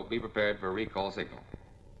 so be prepared for a recall signal.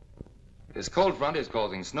 This cold front is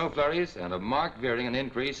causing snow flurries and a marked veering and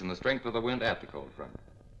increase in the strength of the wind at the cold front.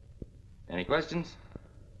 Any questions?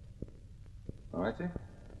 All right, sir.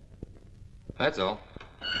 That's all.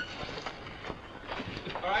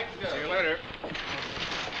 All right, see you later.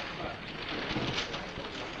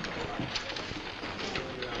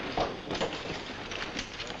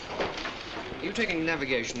 Are you taking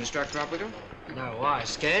navigation instructor up with you? No, why?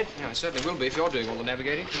 Scared? Yeah, I certainly will be if you're doing all the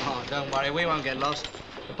navigating. Oh, don't worry. We won't get lost.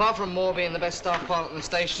 Apart from Moore being the best staff pilot in the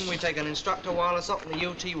station, we take an instructor wireless op and the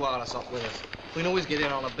UT wireless op with us. We can always get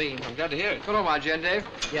in on a beam. I'm glad to hear it. Hello, my gen, Dave.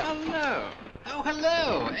 Yeah. Hello. Oh,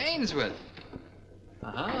 hello. Ainsworth.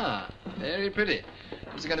 Aha. Very pretty.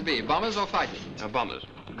 What's it going to be, bombers or fighters? Bombers.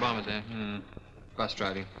 Bombers, eh?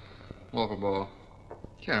 Frustrating. Awful bore.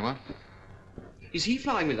 Carry on. Is he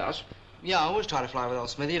flying with us? Yeah, I always try to fly with old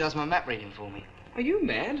Smithy. He does my map reading for me. Are you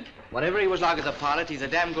mad? Whatever he was like as a pilot, he's a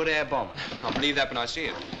damn good air bomber. I'll believe that when I see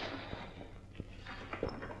it.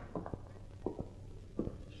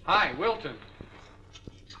 Hi, Wilton.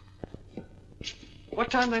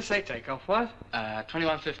 What time they say takeoff, what?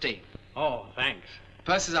 21:15. Oh, thanks.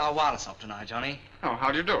 First is our wireless op tonight, Johnny. Oh,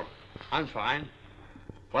 how do you do? I'm fine.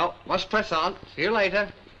 Well, let's press on. See you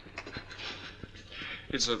later.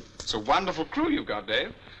 It's a wonderful crew you've got,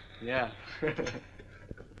 Dave. Yeah.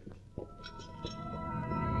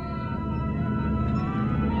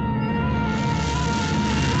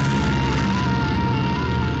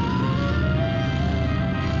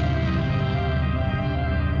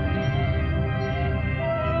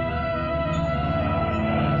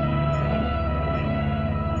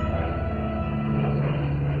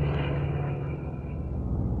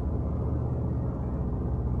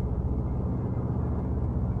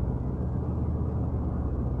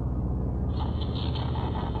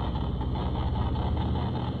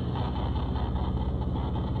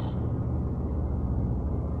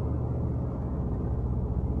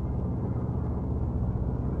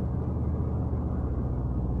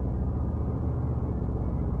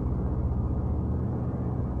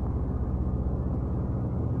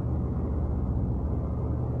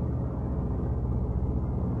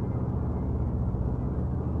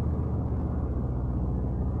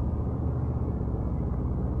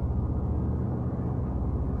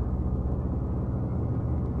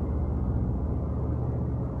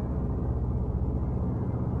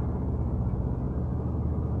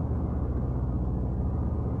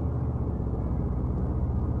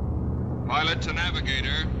 Pilot to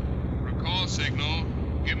navigator. Recall signal.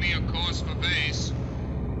 Give me a course for base.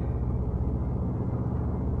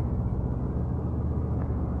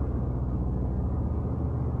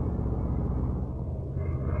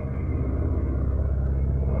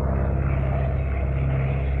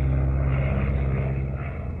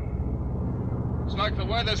 like the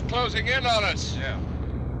weather's closing in on us. Yeah.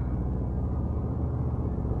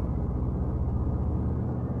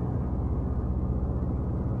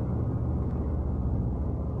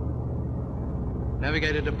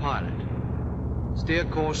 Navigator to pilot. Steer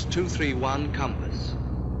course 231 compass.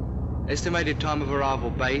 Estimated time of arrival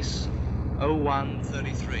base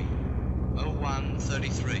 01:33.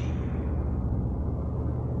 01:33.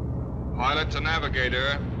 Pilot to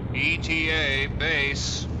navigator, ETA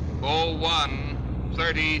base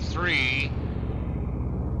 01:33.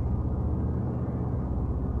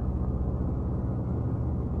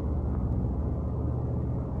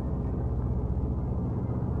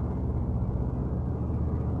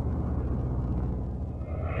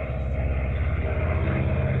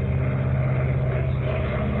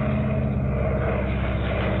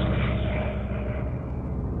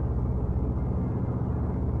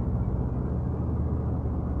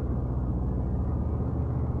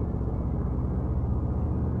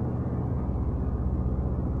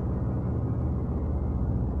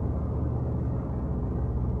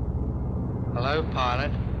 Hello,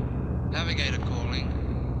 pilot. Navigator calling.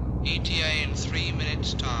 ETA in 3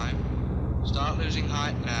 minutes' time. Start losing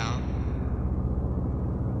height now.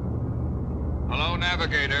 Hello,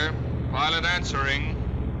 navigator. Pilot answering.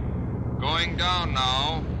 Going down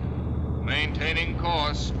now. Maintaining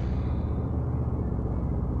course.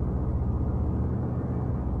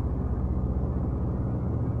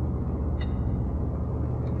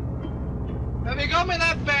 Have you got me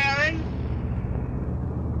that bearing?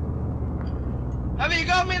 Have you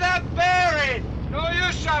got me that bearing? No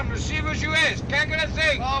use, son. Receiver's US. Can't get a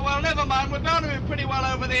thing. Oh, well, never mind. We're bound to be pretty well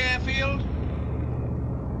over the airfield.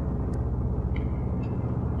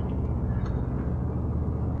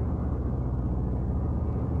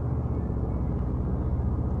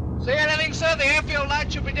 See anything, sir? The airfield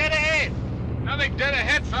light should be dead ahead. Nothing dead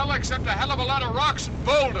ahead, fella, except a hell of a lot of rocks and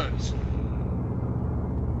boulders.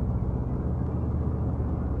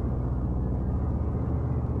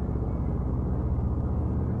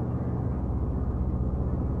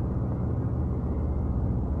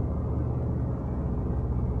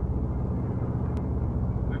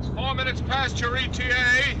 It's 4 minutes past your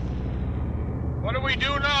ETA. What do we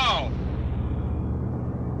do now?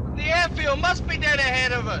 The airfield must be dead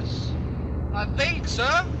ahead of us. I think,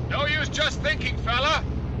 sir. No use just thinking, fella.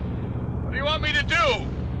 What do you want me to do?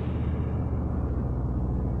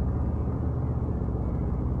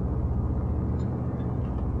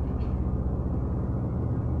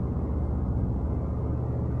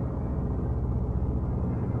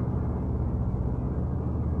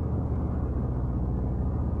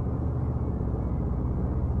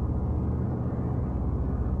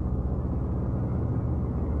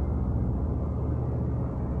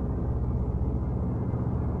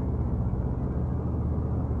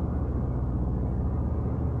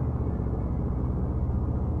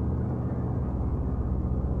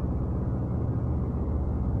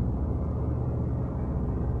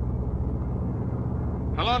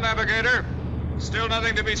 Hello, navigator. Still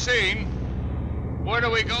nothing to be seen. Where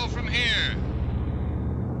do we go from here?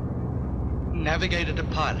 Navigator to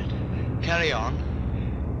pilot. Carry on.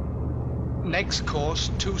 Next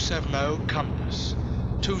course 270 compass.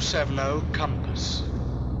 270 compass.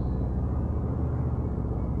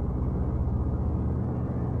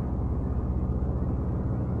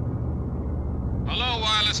 Hello,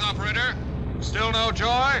 wireless operator. Still no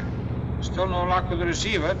joy? Still no luck with the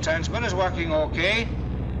receiver. Transmitter's working okay.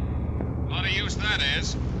 Lot of use that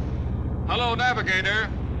is. Hello, navigator.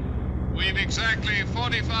 We've exactly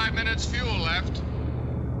 45 minutes fuel left.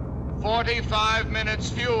 45 minutes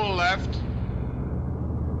fuel left.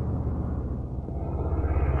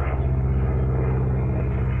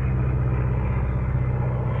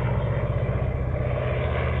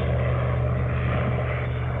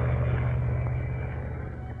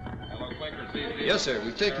 Yes, sir.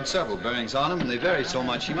 We've taken several bearings on him, and they vary so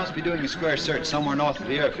much he must be doing a square search somewhere north of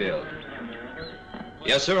the airfield.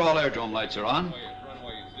 Yes, sir. All aerodrome lights are on.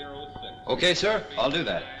 Okay, sir. I'll do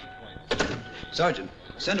that. Sergeant,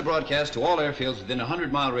 send a broadcast to all airfields within a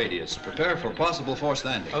 100-mile radius. Prepare for possible forced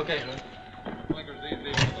landing. Okay, sir.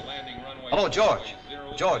 Hello, George.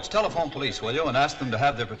 George, telephone police, will you, and ask them to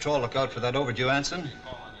have their patrol look out for that overdue ensign?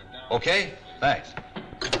 Okay? Thanks.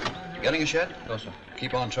 You getting a shed? No, sir.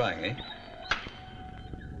 Keep on trying, eh?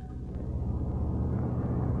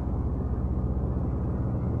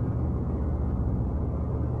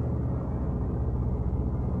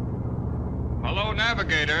 Hello,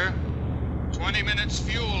 navigator. 20 minutes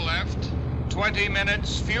fuel left. 20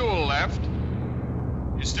 minutes fuel left.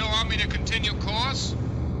 You still want me to continue course?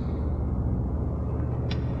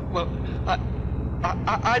 Well,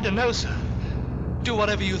 I don't know, sir. do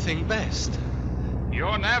whatever you think best.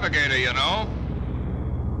 You're navigator, you know.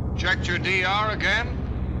 Checked your DR again?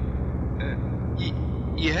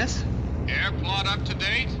 Yes? Air plot up to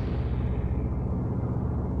date?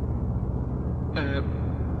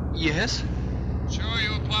 Yes? Sure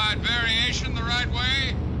you applied variation the right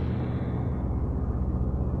way?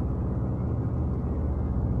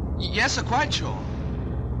 Yes, sir, quite sure.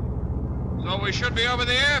 So we should be over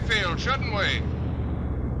the airfield, shouldn't we?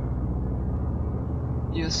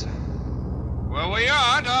 Yes, sir. Well, we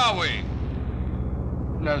aren't, are we?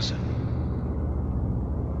 No, sir.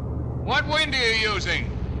 What wind are you using?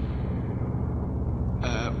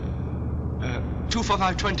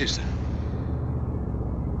 24520, sir.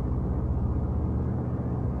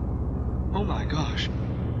 Oh my gosh.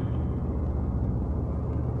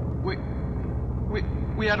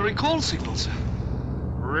 We had a recall signal, sir.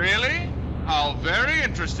 Really? How very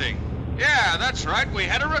interesting. Yeah, that's right. We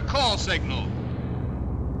had a recall signal.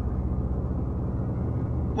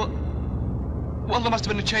 Well, there must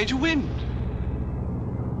have been a change of wind.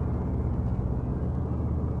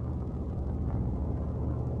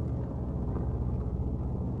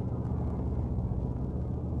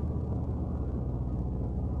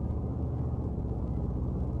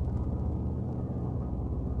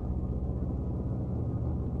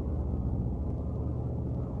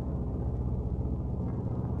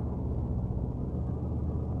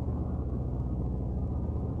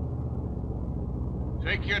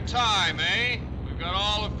 Take your time, eh? We've got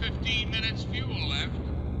all of 15 minutes fuel left.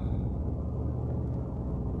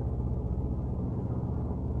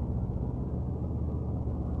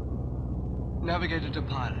 Navigator to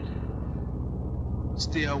pilot.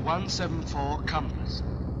 Steer 174 compass.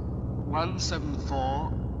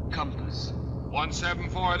 174 compass.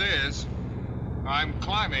 174 it is. I'm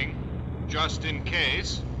climbing, just in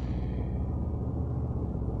case.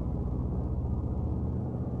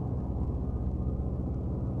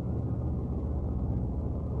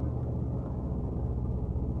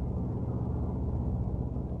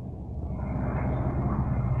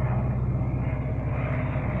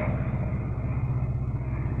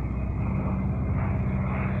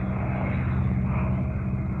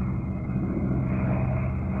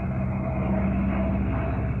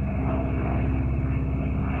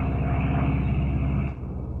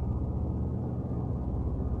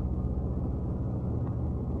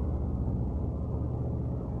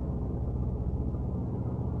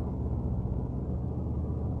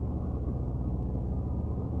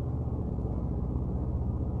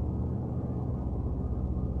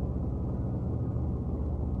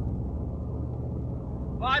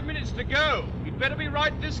 Minutes to go. You'd better be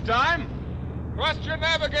right this time. Trust your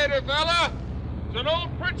navigator, fella. It's an old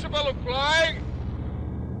principle of flying.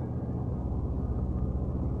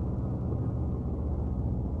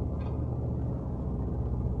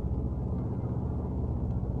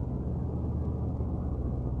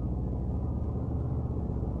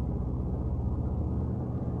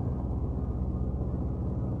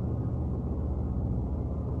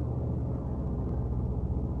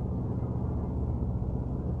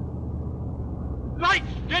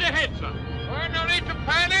 Lights! Get ahead, sir! No need to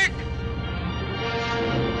panic!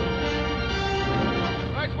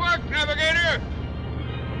 Nice work, navigator!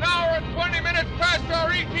 Now we're 20 minutes past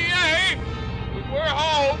our ETA! But we're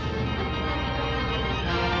home!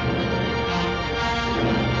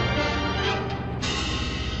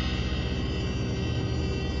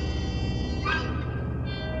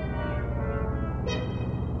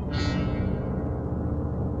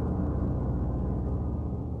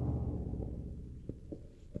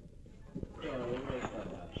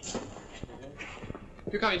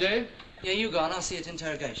 You coming, Dave? Yeah, you go on. I'll see you at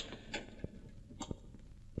interrogation.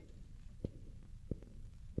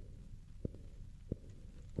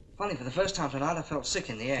 Funny, for the first time tonight, I felt sick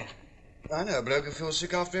in the air. I know a bloke who feels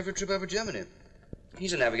sick after every trip over Germany.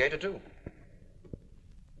 He's a navigator, too.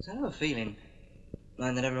 It's a hell of a feeling,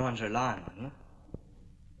 knowing that everyone's relying on you.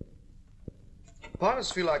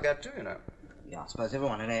 Pilots feel like that, too, you know. Yeah, I suppose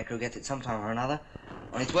everyone in aircrew gets it sometime or another.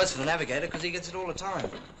 Only it's worse for the navigator, because he gets it all the time.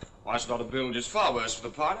 Why, it's not a bilge. It's far worse for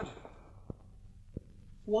the pilot.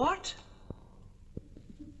 What?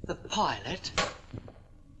 The pilot?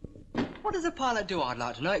 What does the pilot do, I'd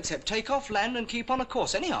like to know, except take off, land, and keep on a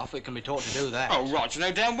course? Anyhow, if we can be taught to do that. Oh, Roger,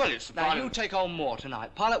 no damn well it's the pilot. Now, you take on more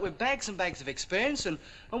tonight. Pilot with bags and bags of experience, and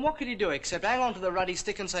what could he do except hang on to the ruddy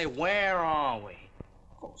stick and say, where are we?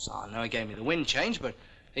 Of course, I know he gave me the wind change, but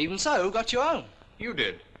even so, who got your own? You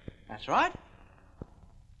did. That's right.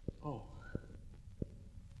 Oh.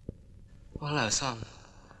 Well, hello, son.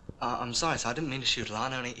 I'm sorry, sir. I didn't mean to shoot a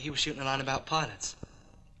line, only he was shooting a line about pilots.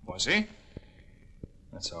 Was he?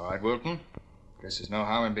 That's all right, Wilton. Guess there's no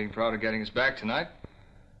harm in being proud of getting us back tonight.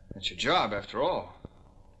 That's your job, after all.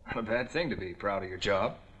 Not a bad thing to be proud of your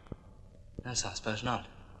job. Yes, I suppose not.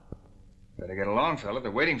 Better get along, fella. They're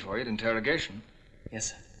waiting for you at interrogation.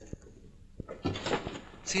 Yes, sir.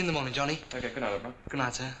 See you in the morning, Johnny. Okay, good night, Edmund. Good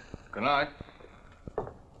night, sir. Good night.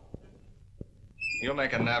 You'll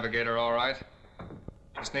make a navigator, all right.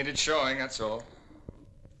 Just needed showing, that's all.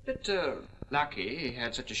 Bit, lucky he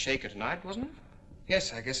had such a shaker tonight, wasn't it?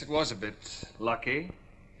 Yes, I guess it was a bit lucky.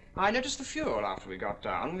 I noticed the fuel after we got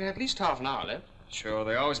down. We had at least half an hour left. Sure,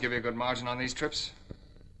 they always give you a good margin on these trips.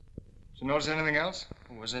 Did you notice anything else?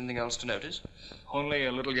 Was there anything else to notice? Only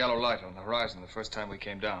a little yellow light on the horizon the first time we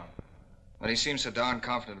came down. And he seemed so darn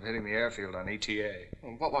confident of hitting the airfield on ETA.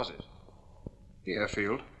 What was it? The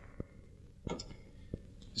airfield.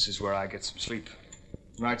 This is where I get some sleep.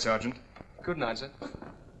 Right, Sergeant. Good night, sir.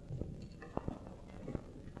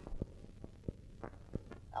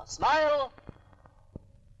 Now smile.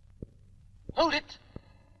 Hold it.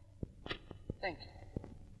 Thank you.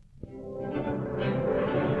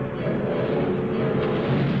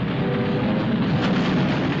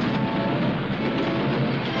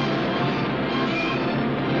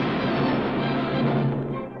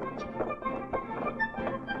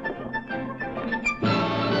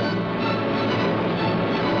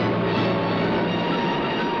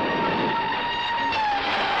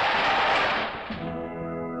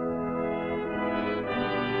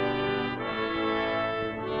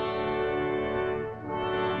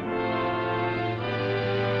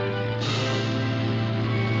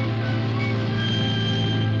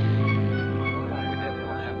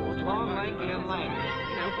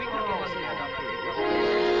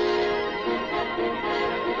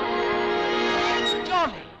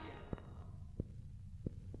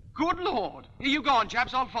 Good Lord. Here you go on,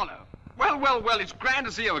 chaps. I'll follow. Well, it's grand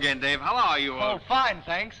to see you again, Dave. How are you? Oh, fine,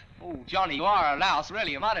 thanks. Oh, Johnny, you are a louse,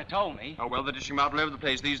 really. You might have told me. Oh, well, they're dishing them out all over the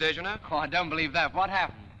place these days, you know. Oh, I don't believe that. What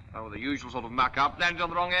happened? Oh, the usual sort of muck-up. Landed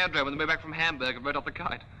on the wrong airdrome on the way back from Hamburg and rode off the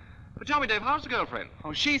kite. But tell me, Dave, how's the girlfriend?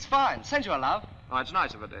 Oh, she's fine. Send you a love. Oh, it's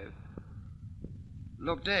nice of her, Dave.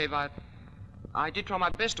 Look, Dave, I did try my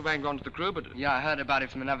best to wangle onto the crew, but... Yeah, I heard about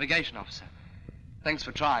it from the navigation officer. Thanks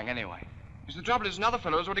for trying, anyway. Because the trouble is another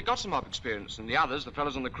fellow's already got some up experience, and the others, the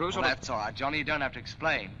fellows on the crew... Well, that's all right, Johnny. You don't have to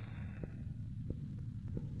explain.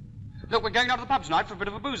 Look, we're going out to the pub tonight for a bit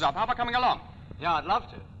of a booze-up. How about coming along? Yeah, I'd love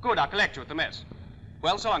to. Good, I'll collect you at the mess.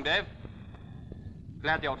 Well, so long, Dave.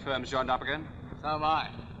 Glad the old firm's joined up again. So am I.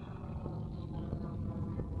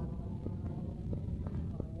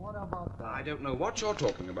 I don't know what you're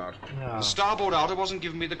talking about. No. The starboard outer wasn't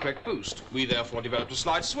giving me the correct boost. We therefore developed a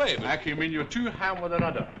slight sway. Mac, you mean you're too ham with an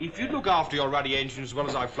udder? If you'd look after your ruddy engine as well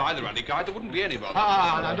as I fly the ruddy kite, there wouldn't be any bother.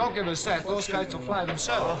 Now don't give us that. Those kites will fly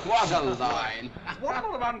themselves. What a line. What a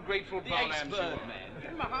lot of ungrateful poleams you are.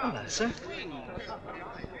 Hello, sir.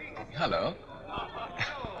 Hello.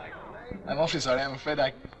 I'm awfully sorry. I'm afraid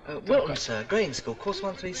I... Wilton, sir. Grading school, course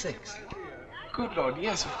 136. Good Lord,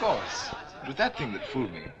 yes, of course. It was that thing that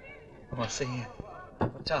fooled me. Oh, I see here.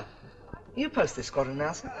 What time? You post this squadron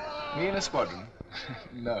now, sir? Me in a squadron?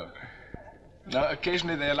 No. No,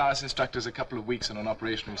 occasionally they allow us instructors a couple of weeks on an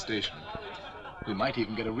operational station. We might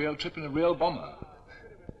even get a real trip in a real bomber.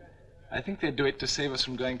 I think they do it to save us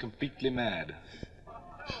from going completely mad.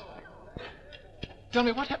 Tell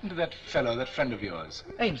me, what happened to that fellow, that friend of yours?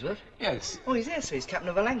 Ainsworth? Yes. Oh, he's there, sir. He's captain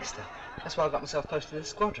of a Lancaster. That's why I got myself posted in the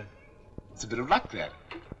squadron. It's a bit of luck, that.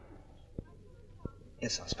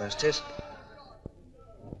 Yes, I suppose it is.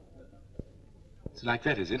 It's like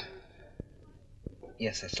that, is it?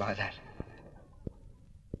 Yes, it's like that.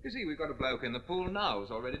 You see, we've got a bloke in the pool now who's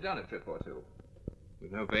already done a trip or two.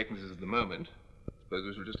 With no vacancies at the moment, suppose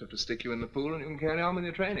we shall just have to stick you in the pool and you can carry on with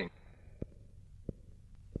your training.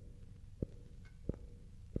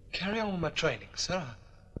 Carry on with my training, sir.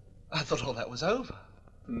 I thought all that was over.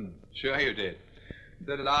 Sure you did.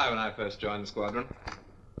 So did I when I first joined the squadron.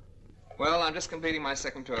 Well, I'm just completing my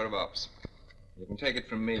second tour of ops. You can take it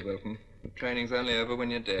from me, Wilton. The training's only over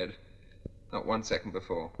when you're dead. Not 1 second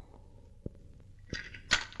before.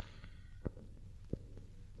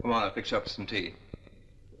 Come on, I'll fix you up some tea.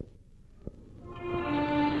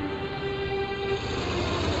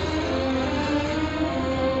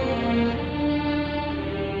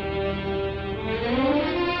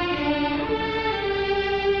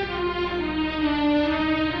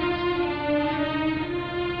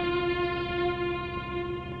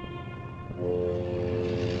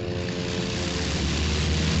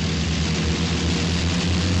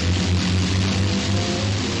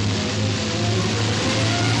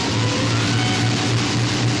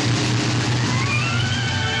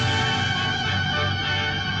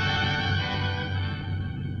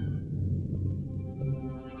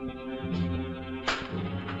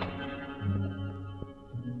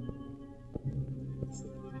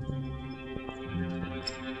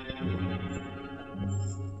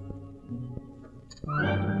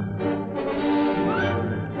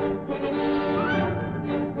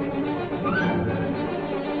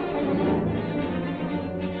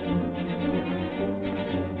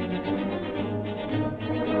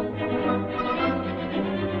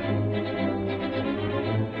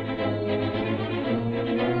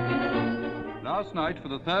 last night, for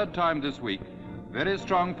the third time this week, very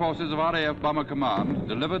strong forces of RAF Bomber Command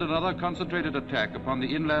delivered another concentrated attack upon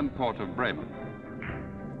the inland port of Bremen.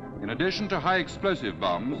 In addition to high explosive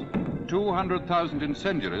bombs, 200,000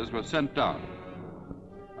 incendiaries were sent down.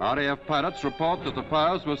 RAF pilots report that the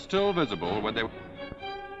fires were still visible when they were...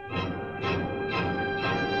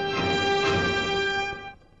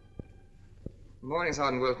 Morning,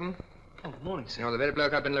 Sergeant Wilton. Oh, good morning, sir. You're the very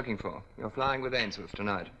bloke I've been looking for. You're flying with Ainsworth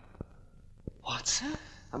tonight. What, sir?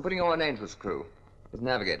 I'm putting you on Ainsworth's crew. His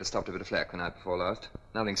navigator stopped a bit of flak the night before last.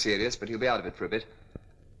 Nothing serious, but he'll be out of it for a bit.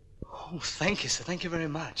 Oh, thank you, sir. Thank you very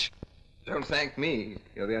much. Don't thank me.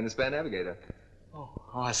 You're the only spare navigator. Oh,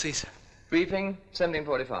 I see, sir. Briefing,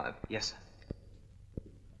 17:45. Yes, sir.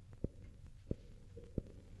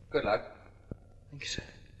 Good luck. Thank you, sir.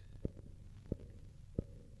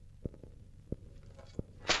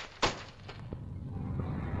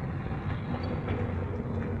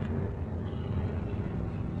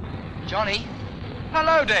 Johnny?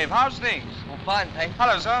 Hello, Dave. How's things? Well, fine, thanks.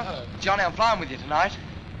 Hello, sir. Hello. Johnny, I'm flying with you tonight.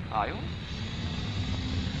 Are you?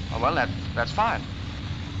 Oh, well, that's fine.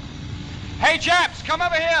 Hey, chaps, come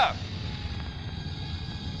over here.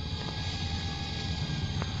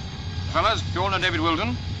 Fellas, you all know David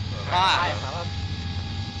Wilton? Hi, fella.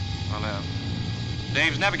 Well,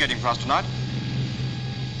 Dave's navigating for us tonight.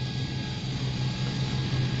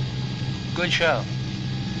 Good show.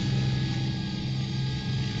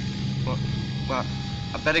 Well,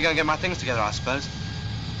 I'd better go and get my things together, I suppose.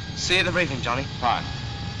 See you at the briefing, Johnny. Fine.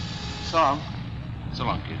 So long. So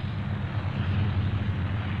long, kid.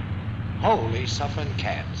 Holy suffering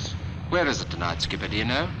cats. Where is it tonight, Skipper, do you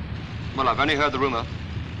know? Well, I've only heard the rumor.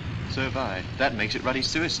 So have I. That makes it Ruddy's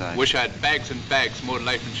suicide. Wish I had bags and bags more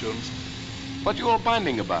life insurance. What you all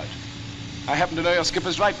binding about? I happen to know your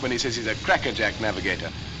skipper's right when he says he's a crackerjack navigator.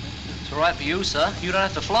 It's all right for you, sir. You don't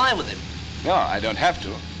have to fly with him. No, I don't have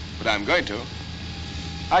to, but I'm going to.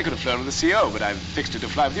 I could have flown with the CO, but I've fixed it to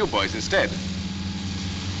fly with you boys instead.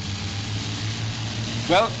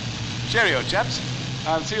 Well, cheerio, chaps.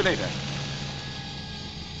 I'll see you later.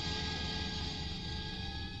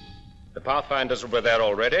 The Pathfinders will be there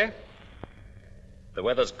already. The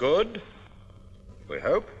weather's good, we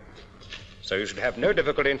hope. So you should have no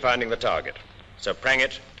difficulty in finding the target. So prang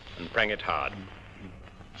it, and prang it hard.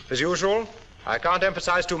 As usual, I can't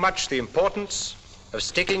emphasize too much the importance of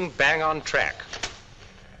sticking bang on track.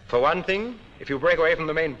 For one thing, if you break away from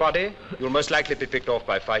the main body, you'll most likely be picked off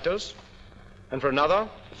by fighters. And for another,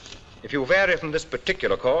 if you vary from this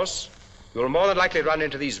particular course, you'll more than likely run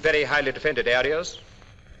into these very highly defended areas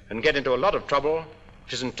and get into a lot of trouble,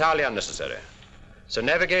 which is entirely unnecessary. So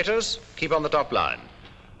navigators, keep on the top line.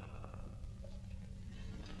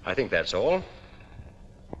 I think that's all.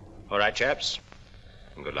 All right, chaps,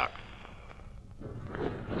 and good luck.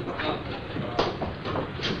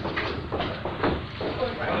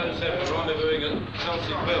 We're rendezvousing at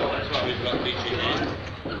Chelsea Bill. That's why we've got Beachy here.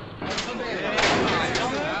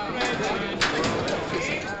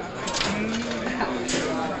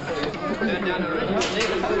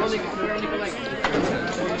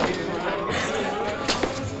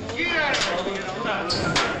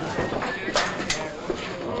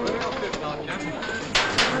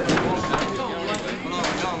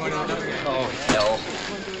 Oh, hell.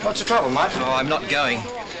 What's the trouble, Mike? Oh, I'm not going.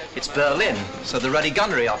 It's Berlin, so the ruddy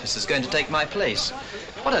gunnery officer's going to take my place.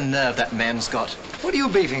 What a nerve that man's got. What are you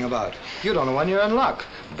beefing about? You don't know when you're in luck.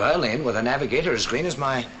 Berlin with a navigator as green as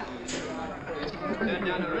my...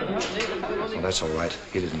 Well, that's all right.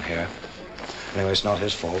 He didn't hear. Anyway, it's not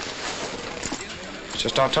his fault. It's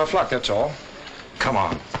just our tough luck, that's all. Come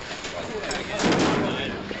on.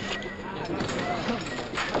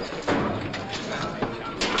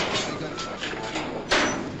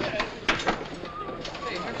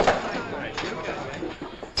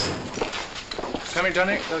 Coming,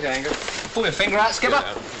 Johnny? Okay, Angus. Pull your finger out, Skipper.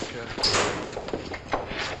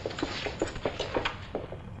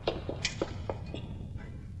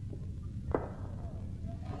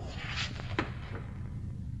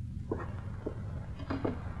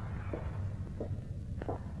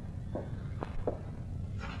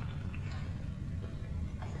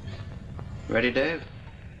 Ready, Dave?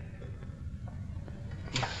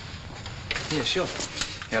 Yeah, sure.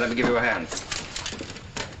 Here, let me give you a hand.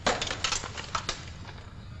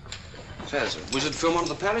 There's a wizard film on at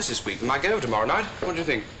the Palace this week. We might go tomorrow night. What do you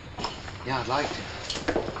think? Yeah, I'd like to.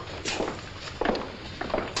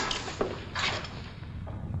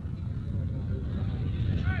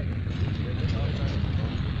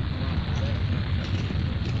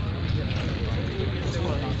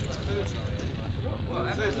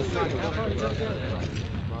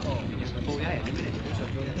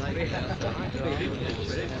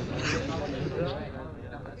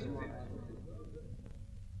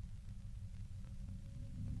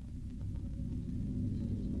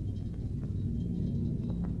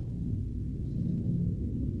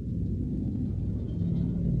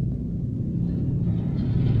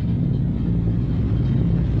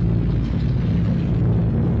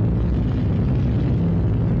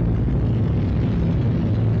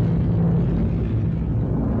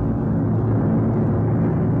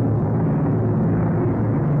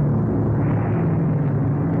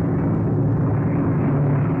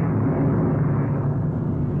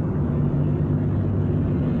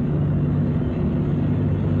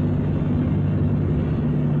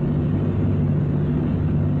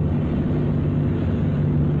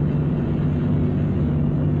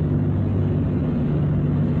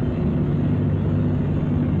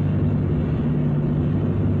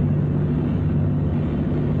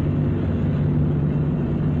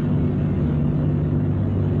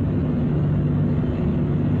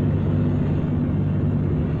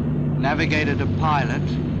 Navigator to pilot,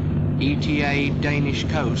 ETA Danish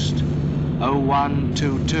coast,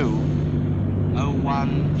 0122.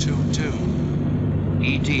 0122.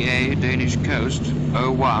 ETA Danish coast,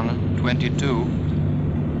 0122.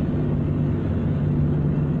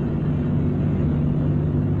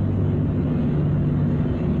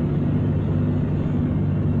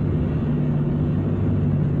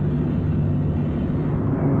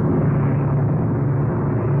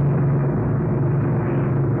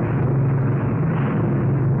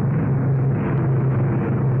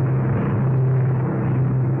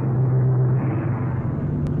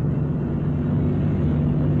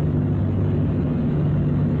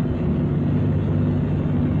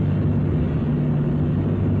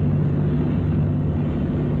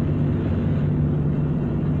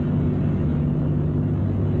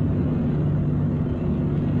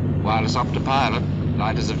 Wireless up to pilot.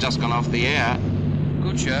 Lighters have just gone off the air.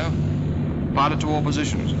 Good show. Pilot to all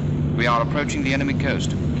positions. We are approaching the enemy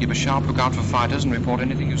coast. Keep a sharp lookout for fighters and report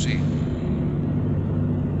anything you see.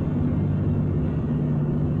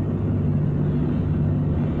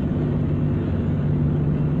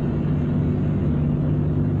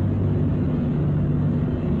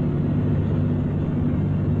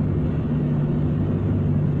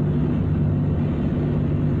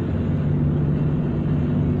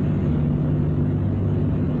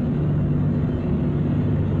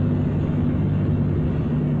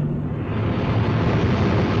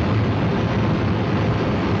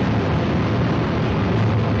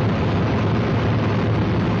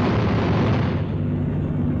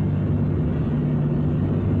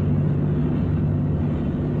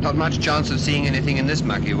 Not much chance of seeing anything in this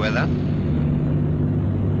mucky weather.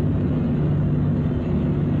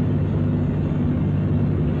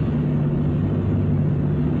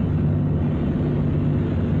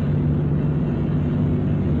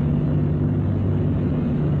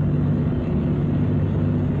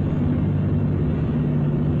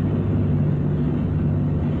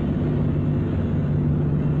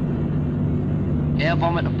 Air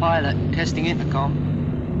bomber to pilot, testing intercom.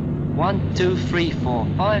 1, 2, 3, 4,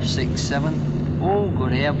 5, 6, 7. All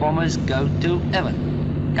good air bombers go to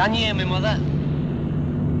heaven. Can you hear me, Mother?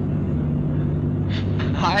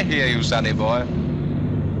 I hear you, sonny boy.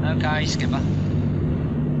 Okay, Skipper.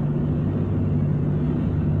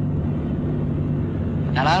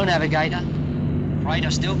 Hello, Navigator. Afraid I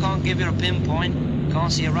still can't give you a pinpoint.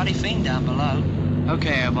 Can't see a ruddy thing down below.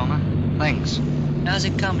 Okay, air bomber. Thanks. How's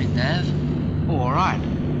it coming, Nav? All right.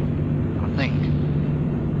 I think.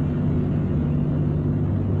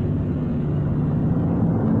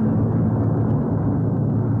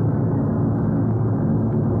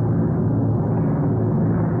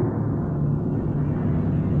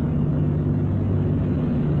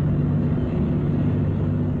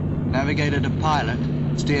 Navigator to pilot,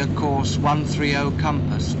 steer course 130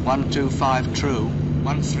 compass, 125 true.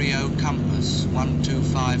 130 compass,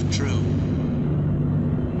 125 true.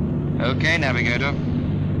 Okay, Navigator.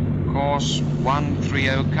 Course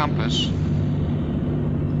 130 compass.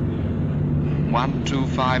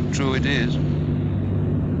 125 true it is.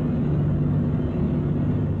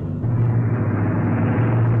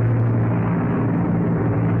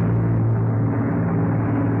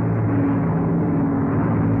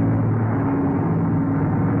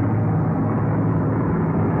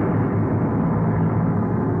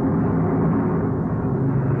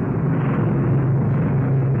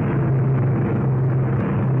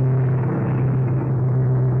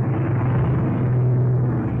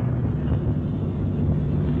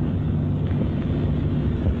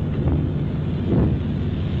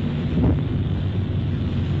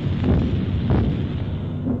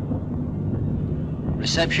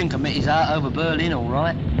 Reception committee's out over Berlin, all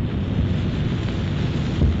right.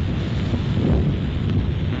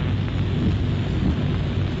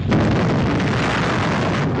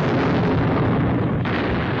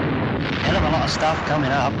 Hell of a lot of stuff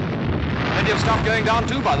coming up. Plenty of stuff going down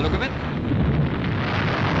too, by the look of it.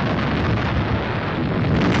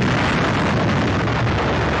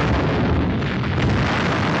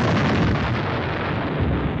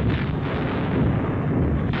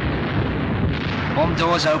 Bomb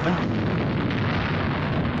doors open.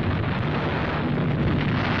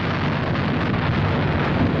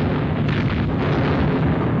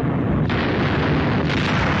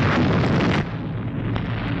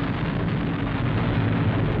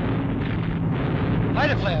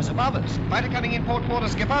 Fighter flares above us. Fighter coming in port quarter,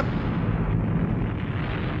 skipper.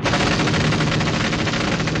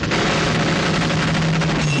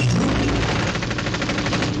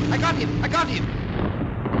 I got him! I got him!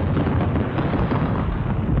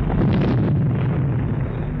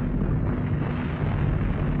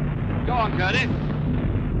 Go on, Curdy.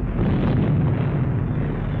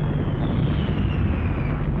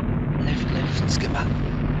 Left, skipper.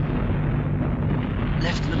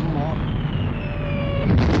 Left a little more.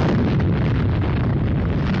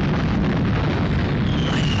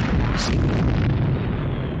 Right, skipper.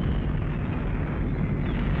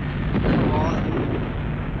 A little more.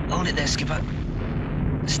 Hold it there, skipper.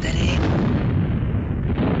 Steady.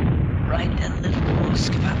 Right, and a little more,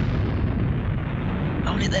 skipper.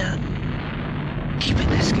 Hold it there. Keep it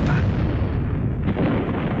there, skipper.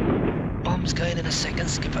 Bomb's going in a second,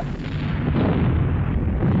 skipper.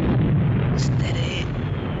 Steady.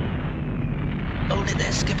 Hold it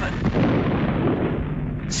there, skipper.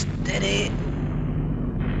 Steady.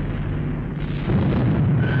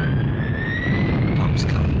 Bomb's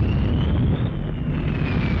coming.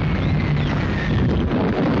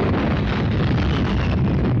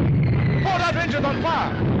 Port up engine on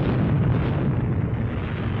fire!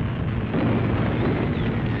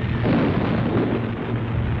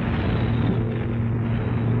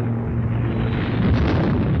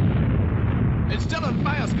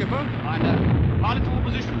 Skipper. I know. Pilot to all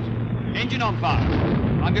positions. Engine on fire.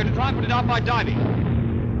 I'm going to try and put it out by diving.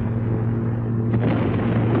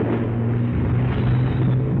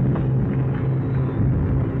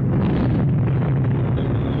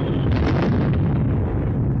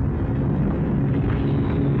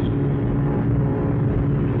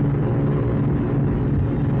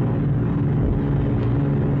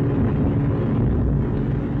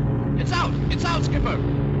 It's out! It's out, Skipper!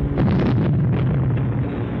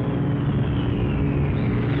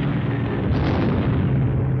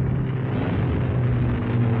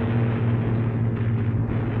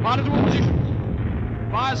 Pilot to all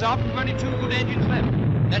positions. Fire's up, we've only 2 good engines left.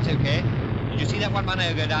 That's okay. Did you see that one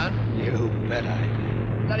Mono go down? You bet I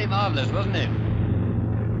did. Bloody marvelous, wasn't it?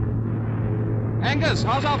 Angus,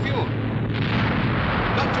 how's our fuel?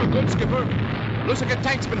 Not too good, Skipper. Looks like a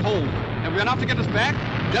tank's been holed. Have we enough to get us back?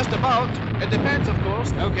 Just about. It depends, of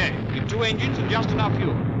course. Okay, we've 2 engines and just enough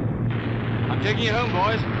fuel. I'm taking you home,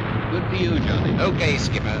 boys. Good for you, Johnny. Okay,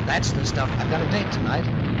 Skipper. That's the stuff. I've got a date tonight.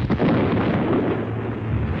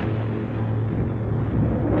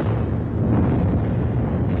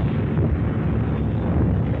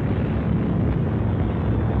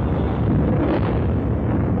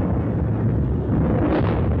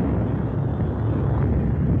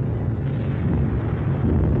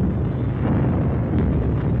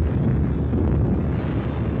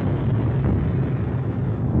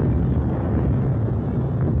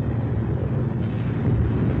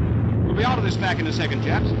 Back in a second,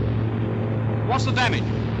 chaps. What's the damage?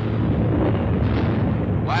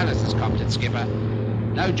 Wireless is cocked, Skipper.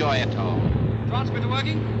 No joy at all. Transmitter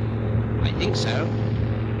working? I think so.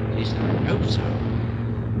 At least I hope so.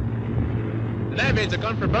 The navigator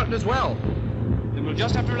gone for Burton as well. Then we'll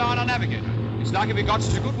just have to rely on our navigator. It's lucky we got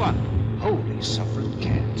such a good one. Holy suffering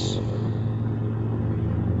cats.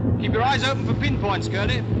 Keep your eyes open for pinpoints,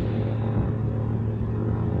 Curdy.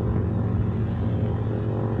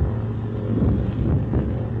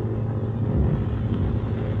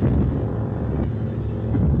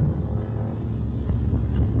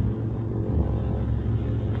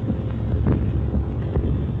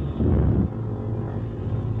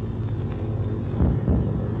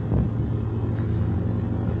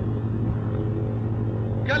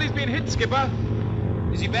 Gully's been hit, Skipper.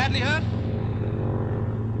 Is he badly hurt?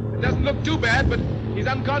 It doesn't look too bad, but he's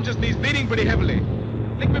unconscious and he's bleeding pretty heavily.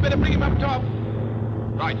 Think we better bring him up top.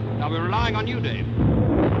 Right. Now we're relying on you, Dave.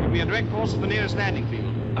 Give me a direct course to the nearest landing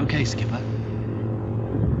field. Okay, Skipper.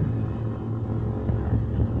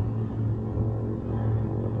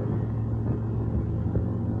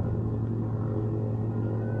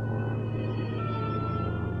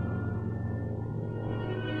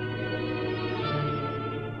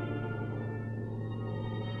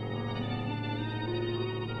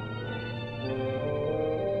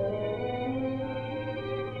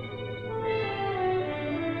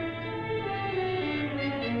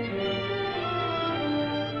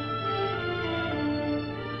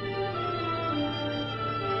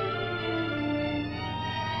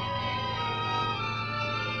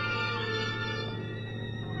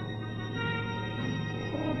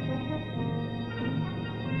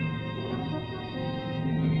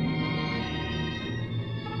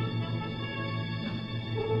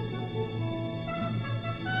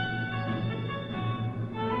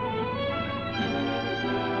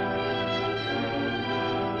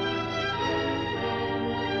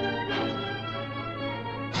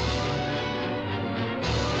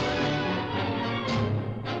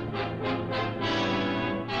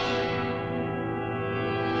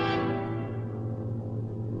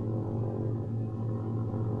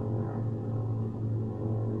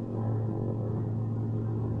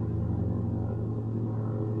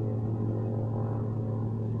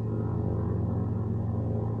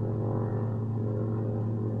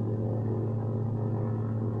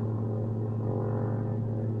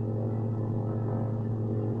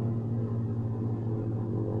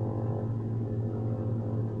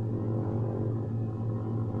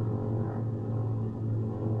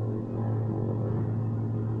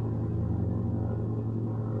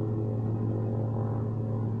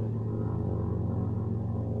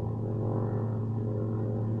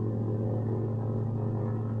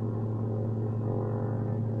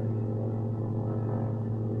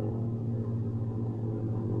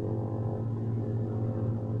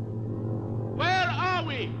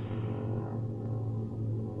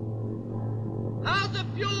 How's the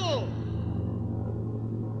fuel?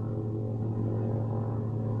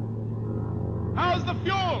 How's the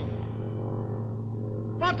fuel?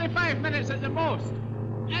 45 minutes at the most.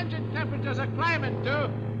 Engine temperatures are climbing too.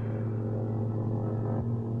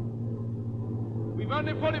 We've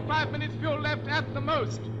only 45 minutes fuel left at the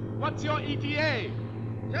most. What's your ETA?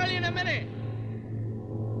 Tell you in a minute.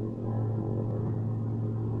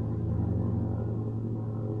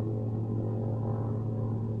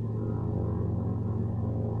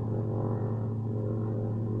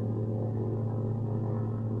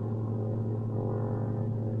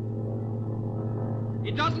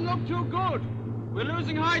 It doesn't look too good. We're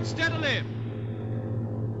losing height steadily.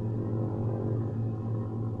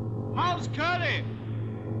 How's Curly?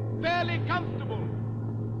 Fairly comfortable.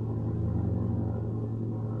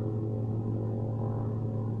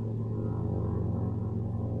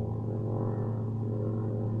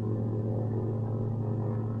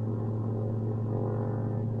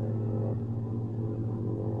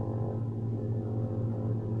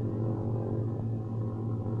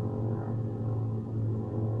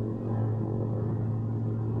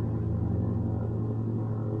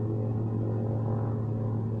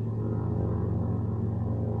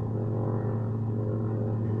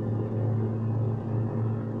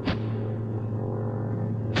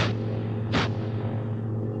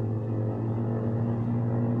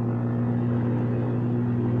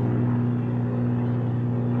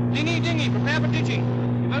 Dinghy, prepare for ditching.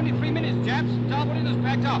 We've only 3 minutes, chaps. Starboard is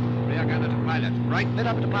packed up. Rear gunner to pilot. Right, lit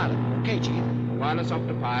up to pilot. Okay, Chief. Wireless off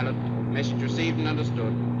to pilot. Message received and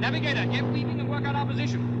understood. Navigator, get weaving and work out our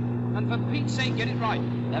position. And for Pete's sake, get it right.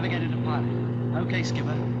 Navigator to pilot. Okay,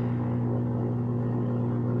 skipper.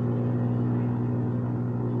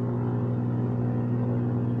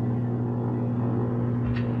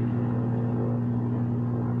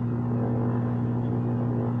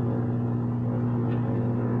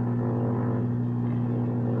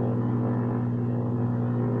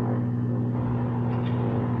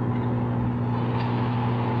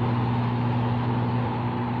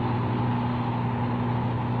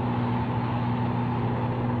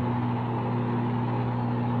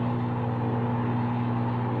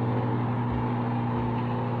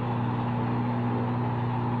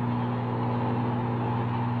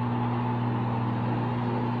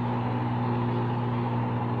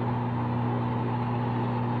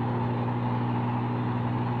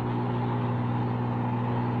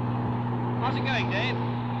 How's it going, Dave?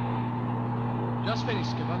 Just finished,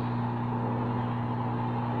 skipper.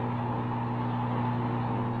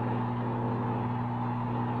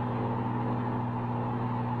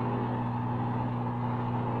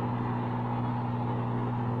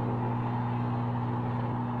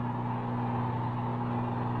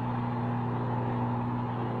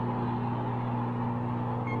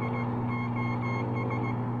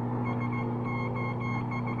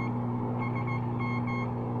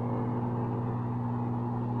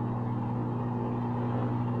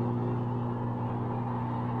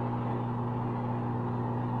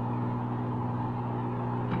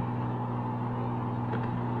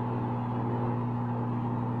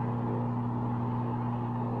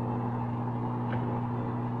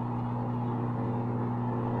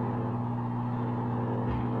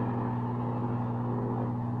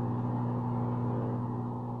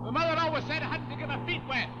 The mother always said I hadn't to get my feet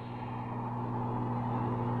wet.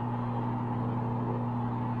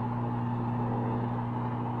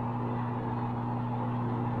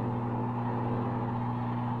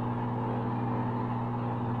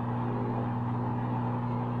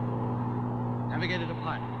 Navigator to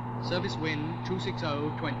pilot. Service wind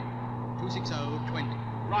 260-20.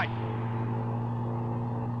 260-20. Right.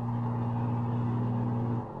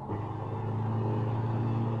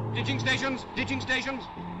 Ditching stations, ditching stations.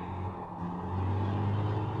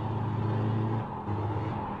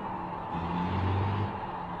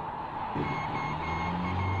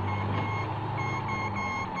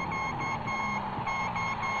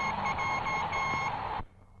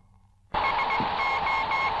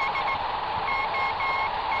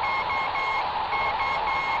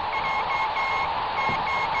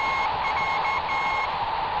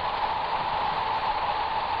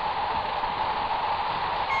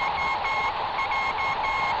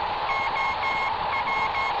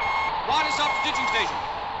 Wireless off the ditching station.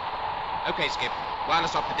 Okay, Skip.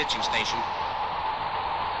 Wireless off the ditching station.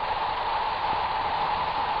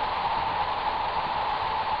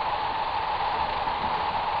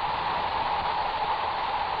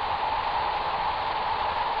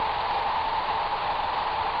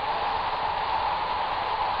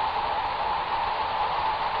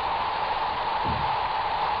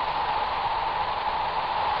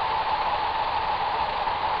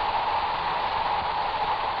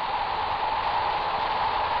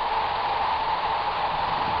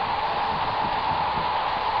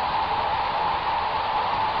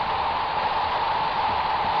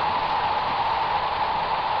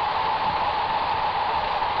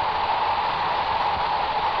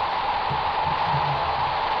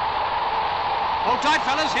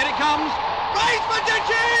 ahead, fellas. Here it comes. Race for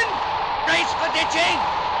ditching! Race for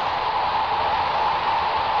ditching!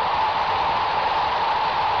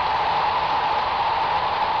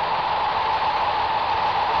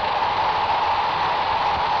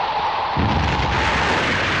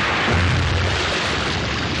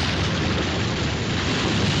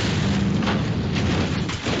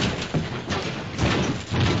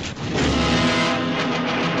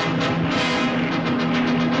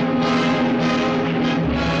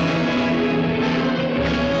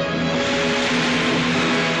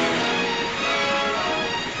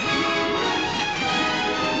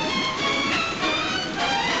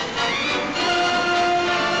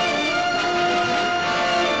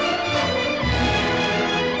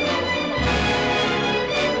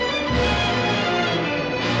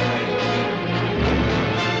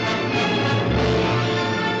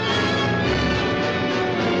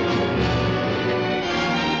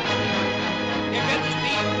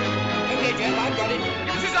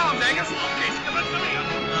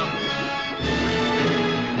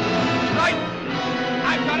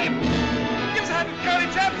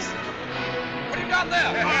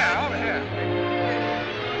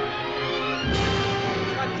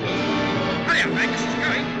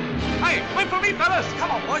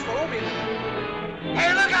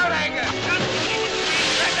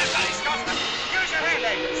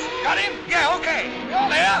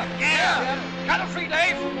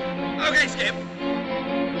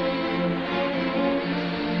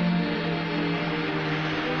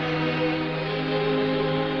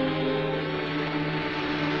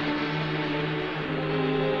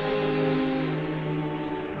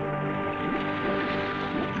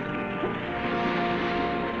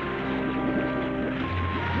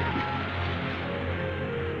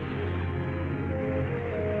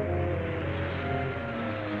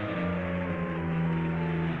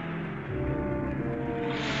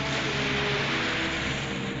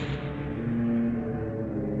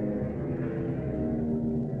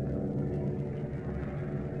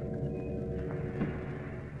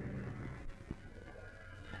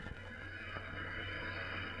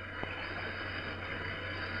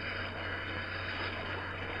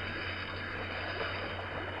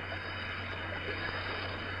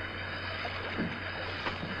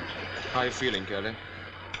 How are you feeling, Curly?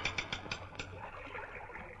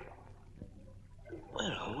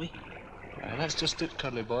 Where are we? That's just it,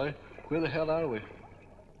 cuddly boy. Where the hell are we?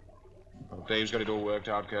 Well, Dave's got it all worked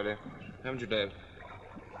out, Curly. Haven't you, Dave?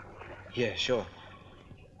 Yeah, sure.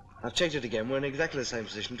 I've checked it again. We're in exactly the same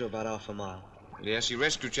position to about half a mile. Yes, the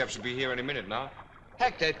rescue chaps will be here any minute now.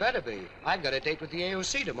 Heck, they'd better be. I've got a date with the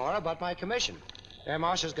AOC tomorrow about my commission. Air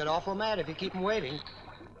Marshal's get awful mad if you keep him waiting.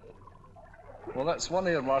 Well, that's one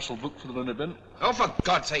Air Marshal booked for the Lunar Bin. Oh, for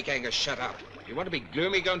God's sake, Angus, shut up. If you want to be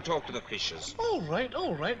gloomy, go and talk to the fishers. All right,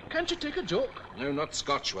 all right. Can't you take a joke? No, not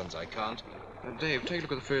Scotch ones, I can't. Dave, take a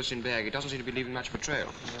look at the first-in bag. It doesn't seem to be leaving much of a trail.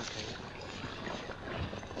 Okay.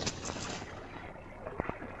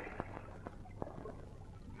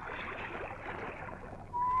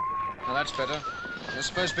 Now, that's better. You're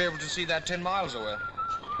supposed to be able to see that 10 miles away.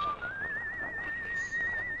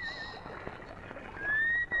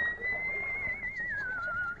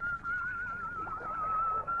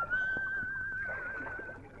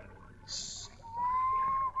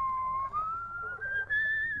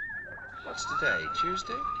 What's today,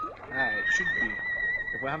 Tuesday? Aye, it should be.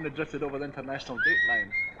 If we haven't drifted over the international date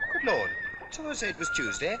line. Good Lord. Someone said it was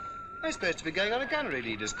Tuesday. I'm supposed to be going on a gunnery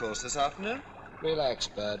leaders course this afternoon. Relax,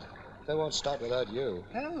 Bud. They won't start without you.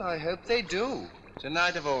 Well, I hope they do.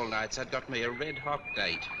 Tonight of all nights, I got me a red-hot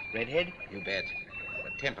date. Redhead? You bet.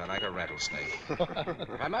 A temper like a rattlesnake.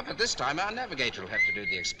 If I'm up at this time, our navigator will have to do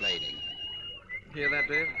the explaining. Hear that,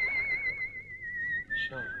 Dave?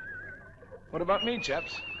 Sure. What about me,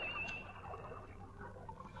 chaps?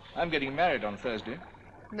 I'm getting married on Thursday.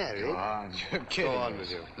 Married? Go on, you're kidding. Go on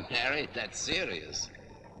with you. Married? That's serious.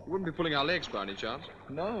 You wouldn't be pulling our legs by any chance?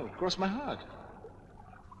 No, cross my heart.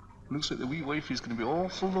 Looks like the wee wifey's going to be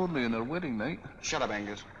awful lonely on her wedding night. Shut up,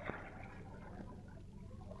 Angus.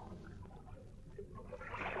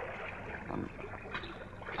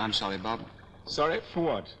 I'm sorry, Bob. Sorry? For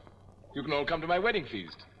what? You can all come to my wedding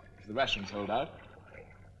feast, if the rations hold out.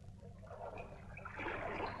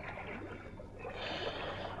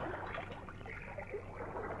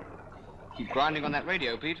 Keep grinding on that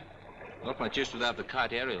radio, Pete. Not much use without the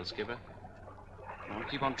kite aerial, Skipper. Well,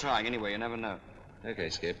 keep on trying anyway, you never know. Okay,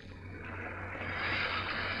 Skip.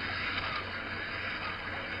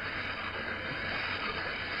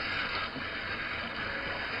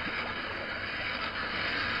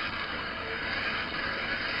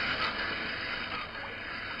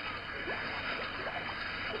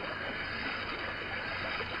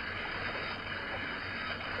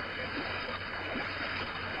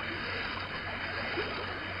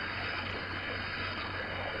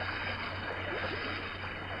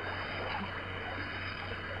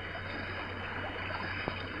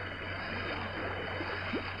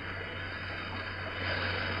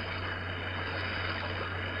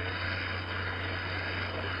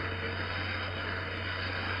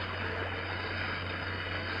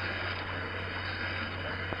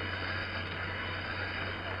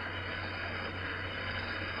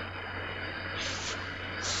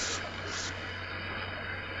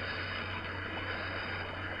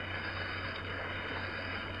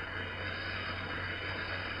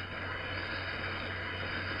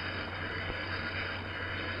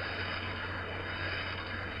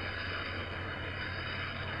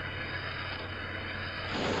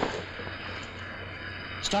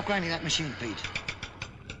 Stop grinding that machine, Pete.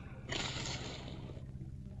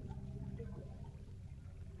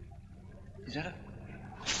 Is that it?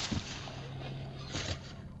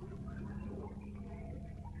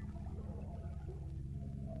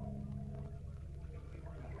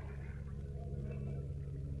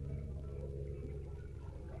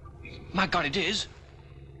 My God, it is.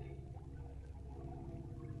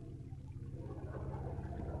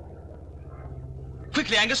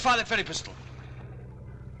 Quickly, Angus, fire that ferry pistol.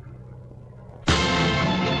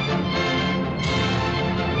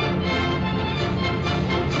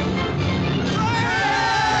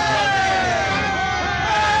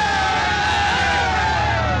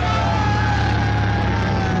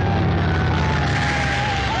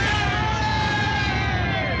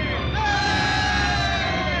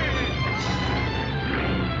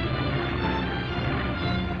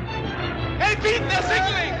 Hey, Pete, they're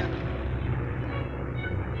signaling!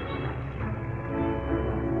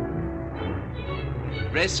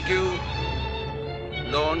 Rescue,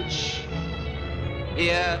 launch,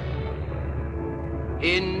 here,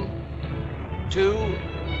 in 2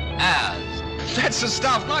 hours. That's the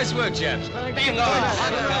stuff. Nice work, chaps. Hang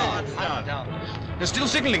on. They're still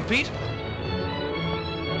signaling, Pete.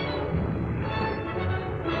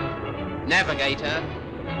 Navigator,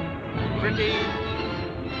 pretty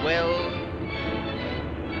well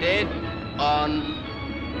dead on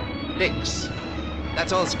fix.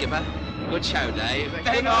 That's all, Skipper. Good show, Dave.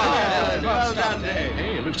 Well done, Dave.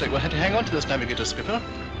 Hey, it looks like we'll have to hang on to this navigator, Skipper.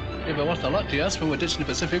 If it worth a lot to us when we're ditching the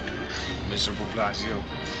Pacific. Miserable blast, you.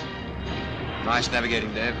 Nice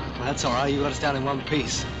navigating, Dave. Well, that's all right. You got us down in one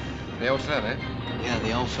piece. The old firm, eh? Yeah,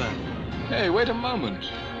 the old firm. Hey, wait a moment.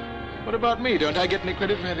 What about me? Don't I get any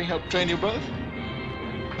credit for having helped train you both?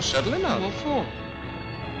 Certainly not. What for?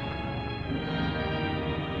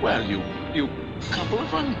 Well, you couple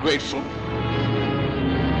of ungrateful.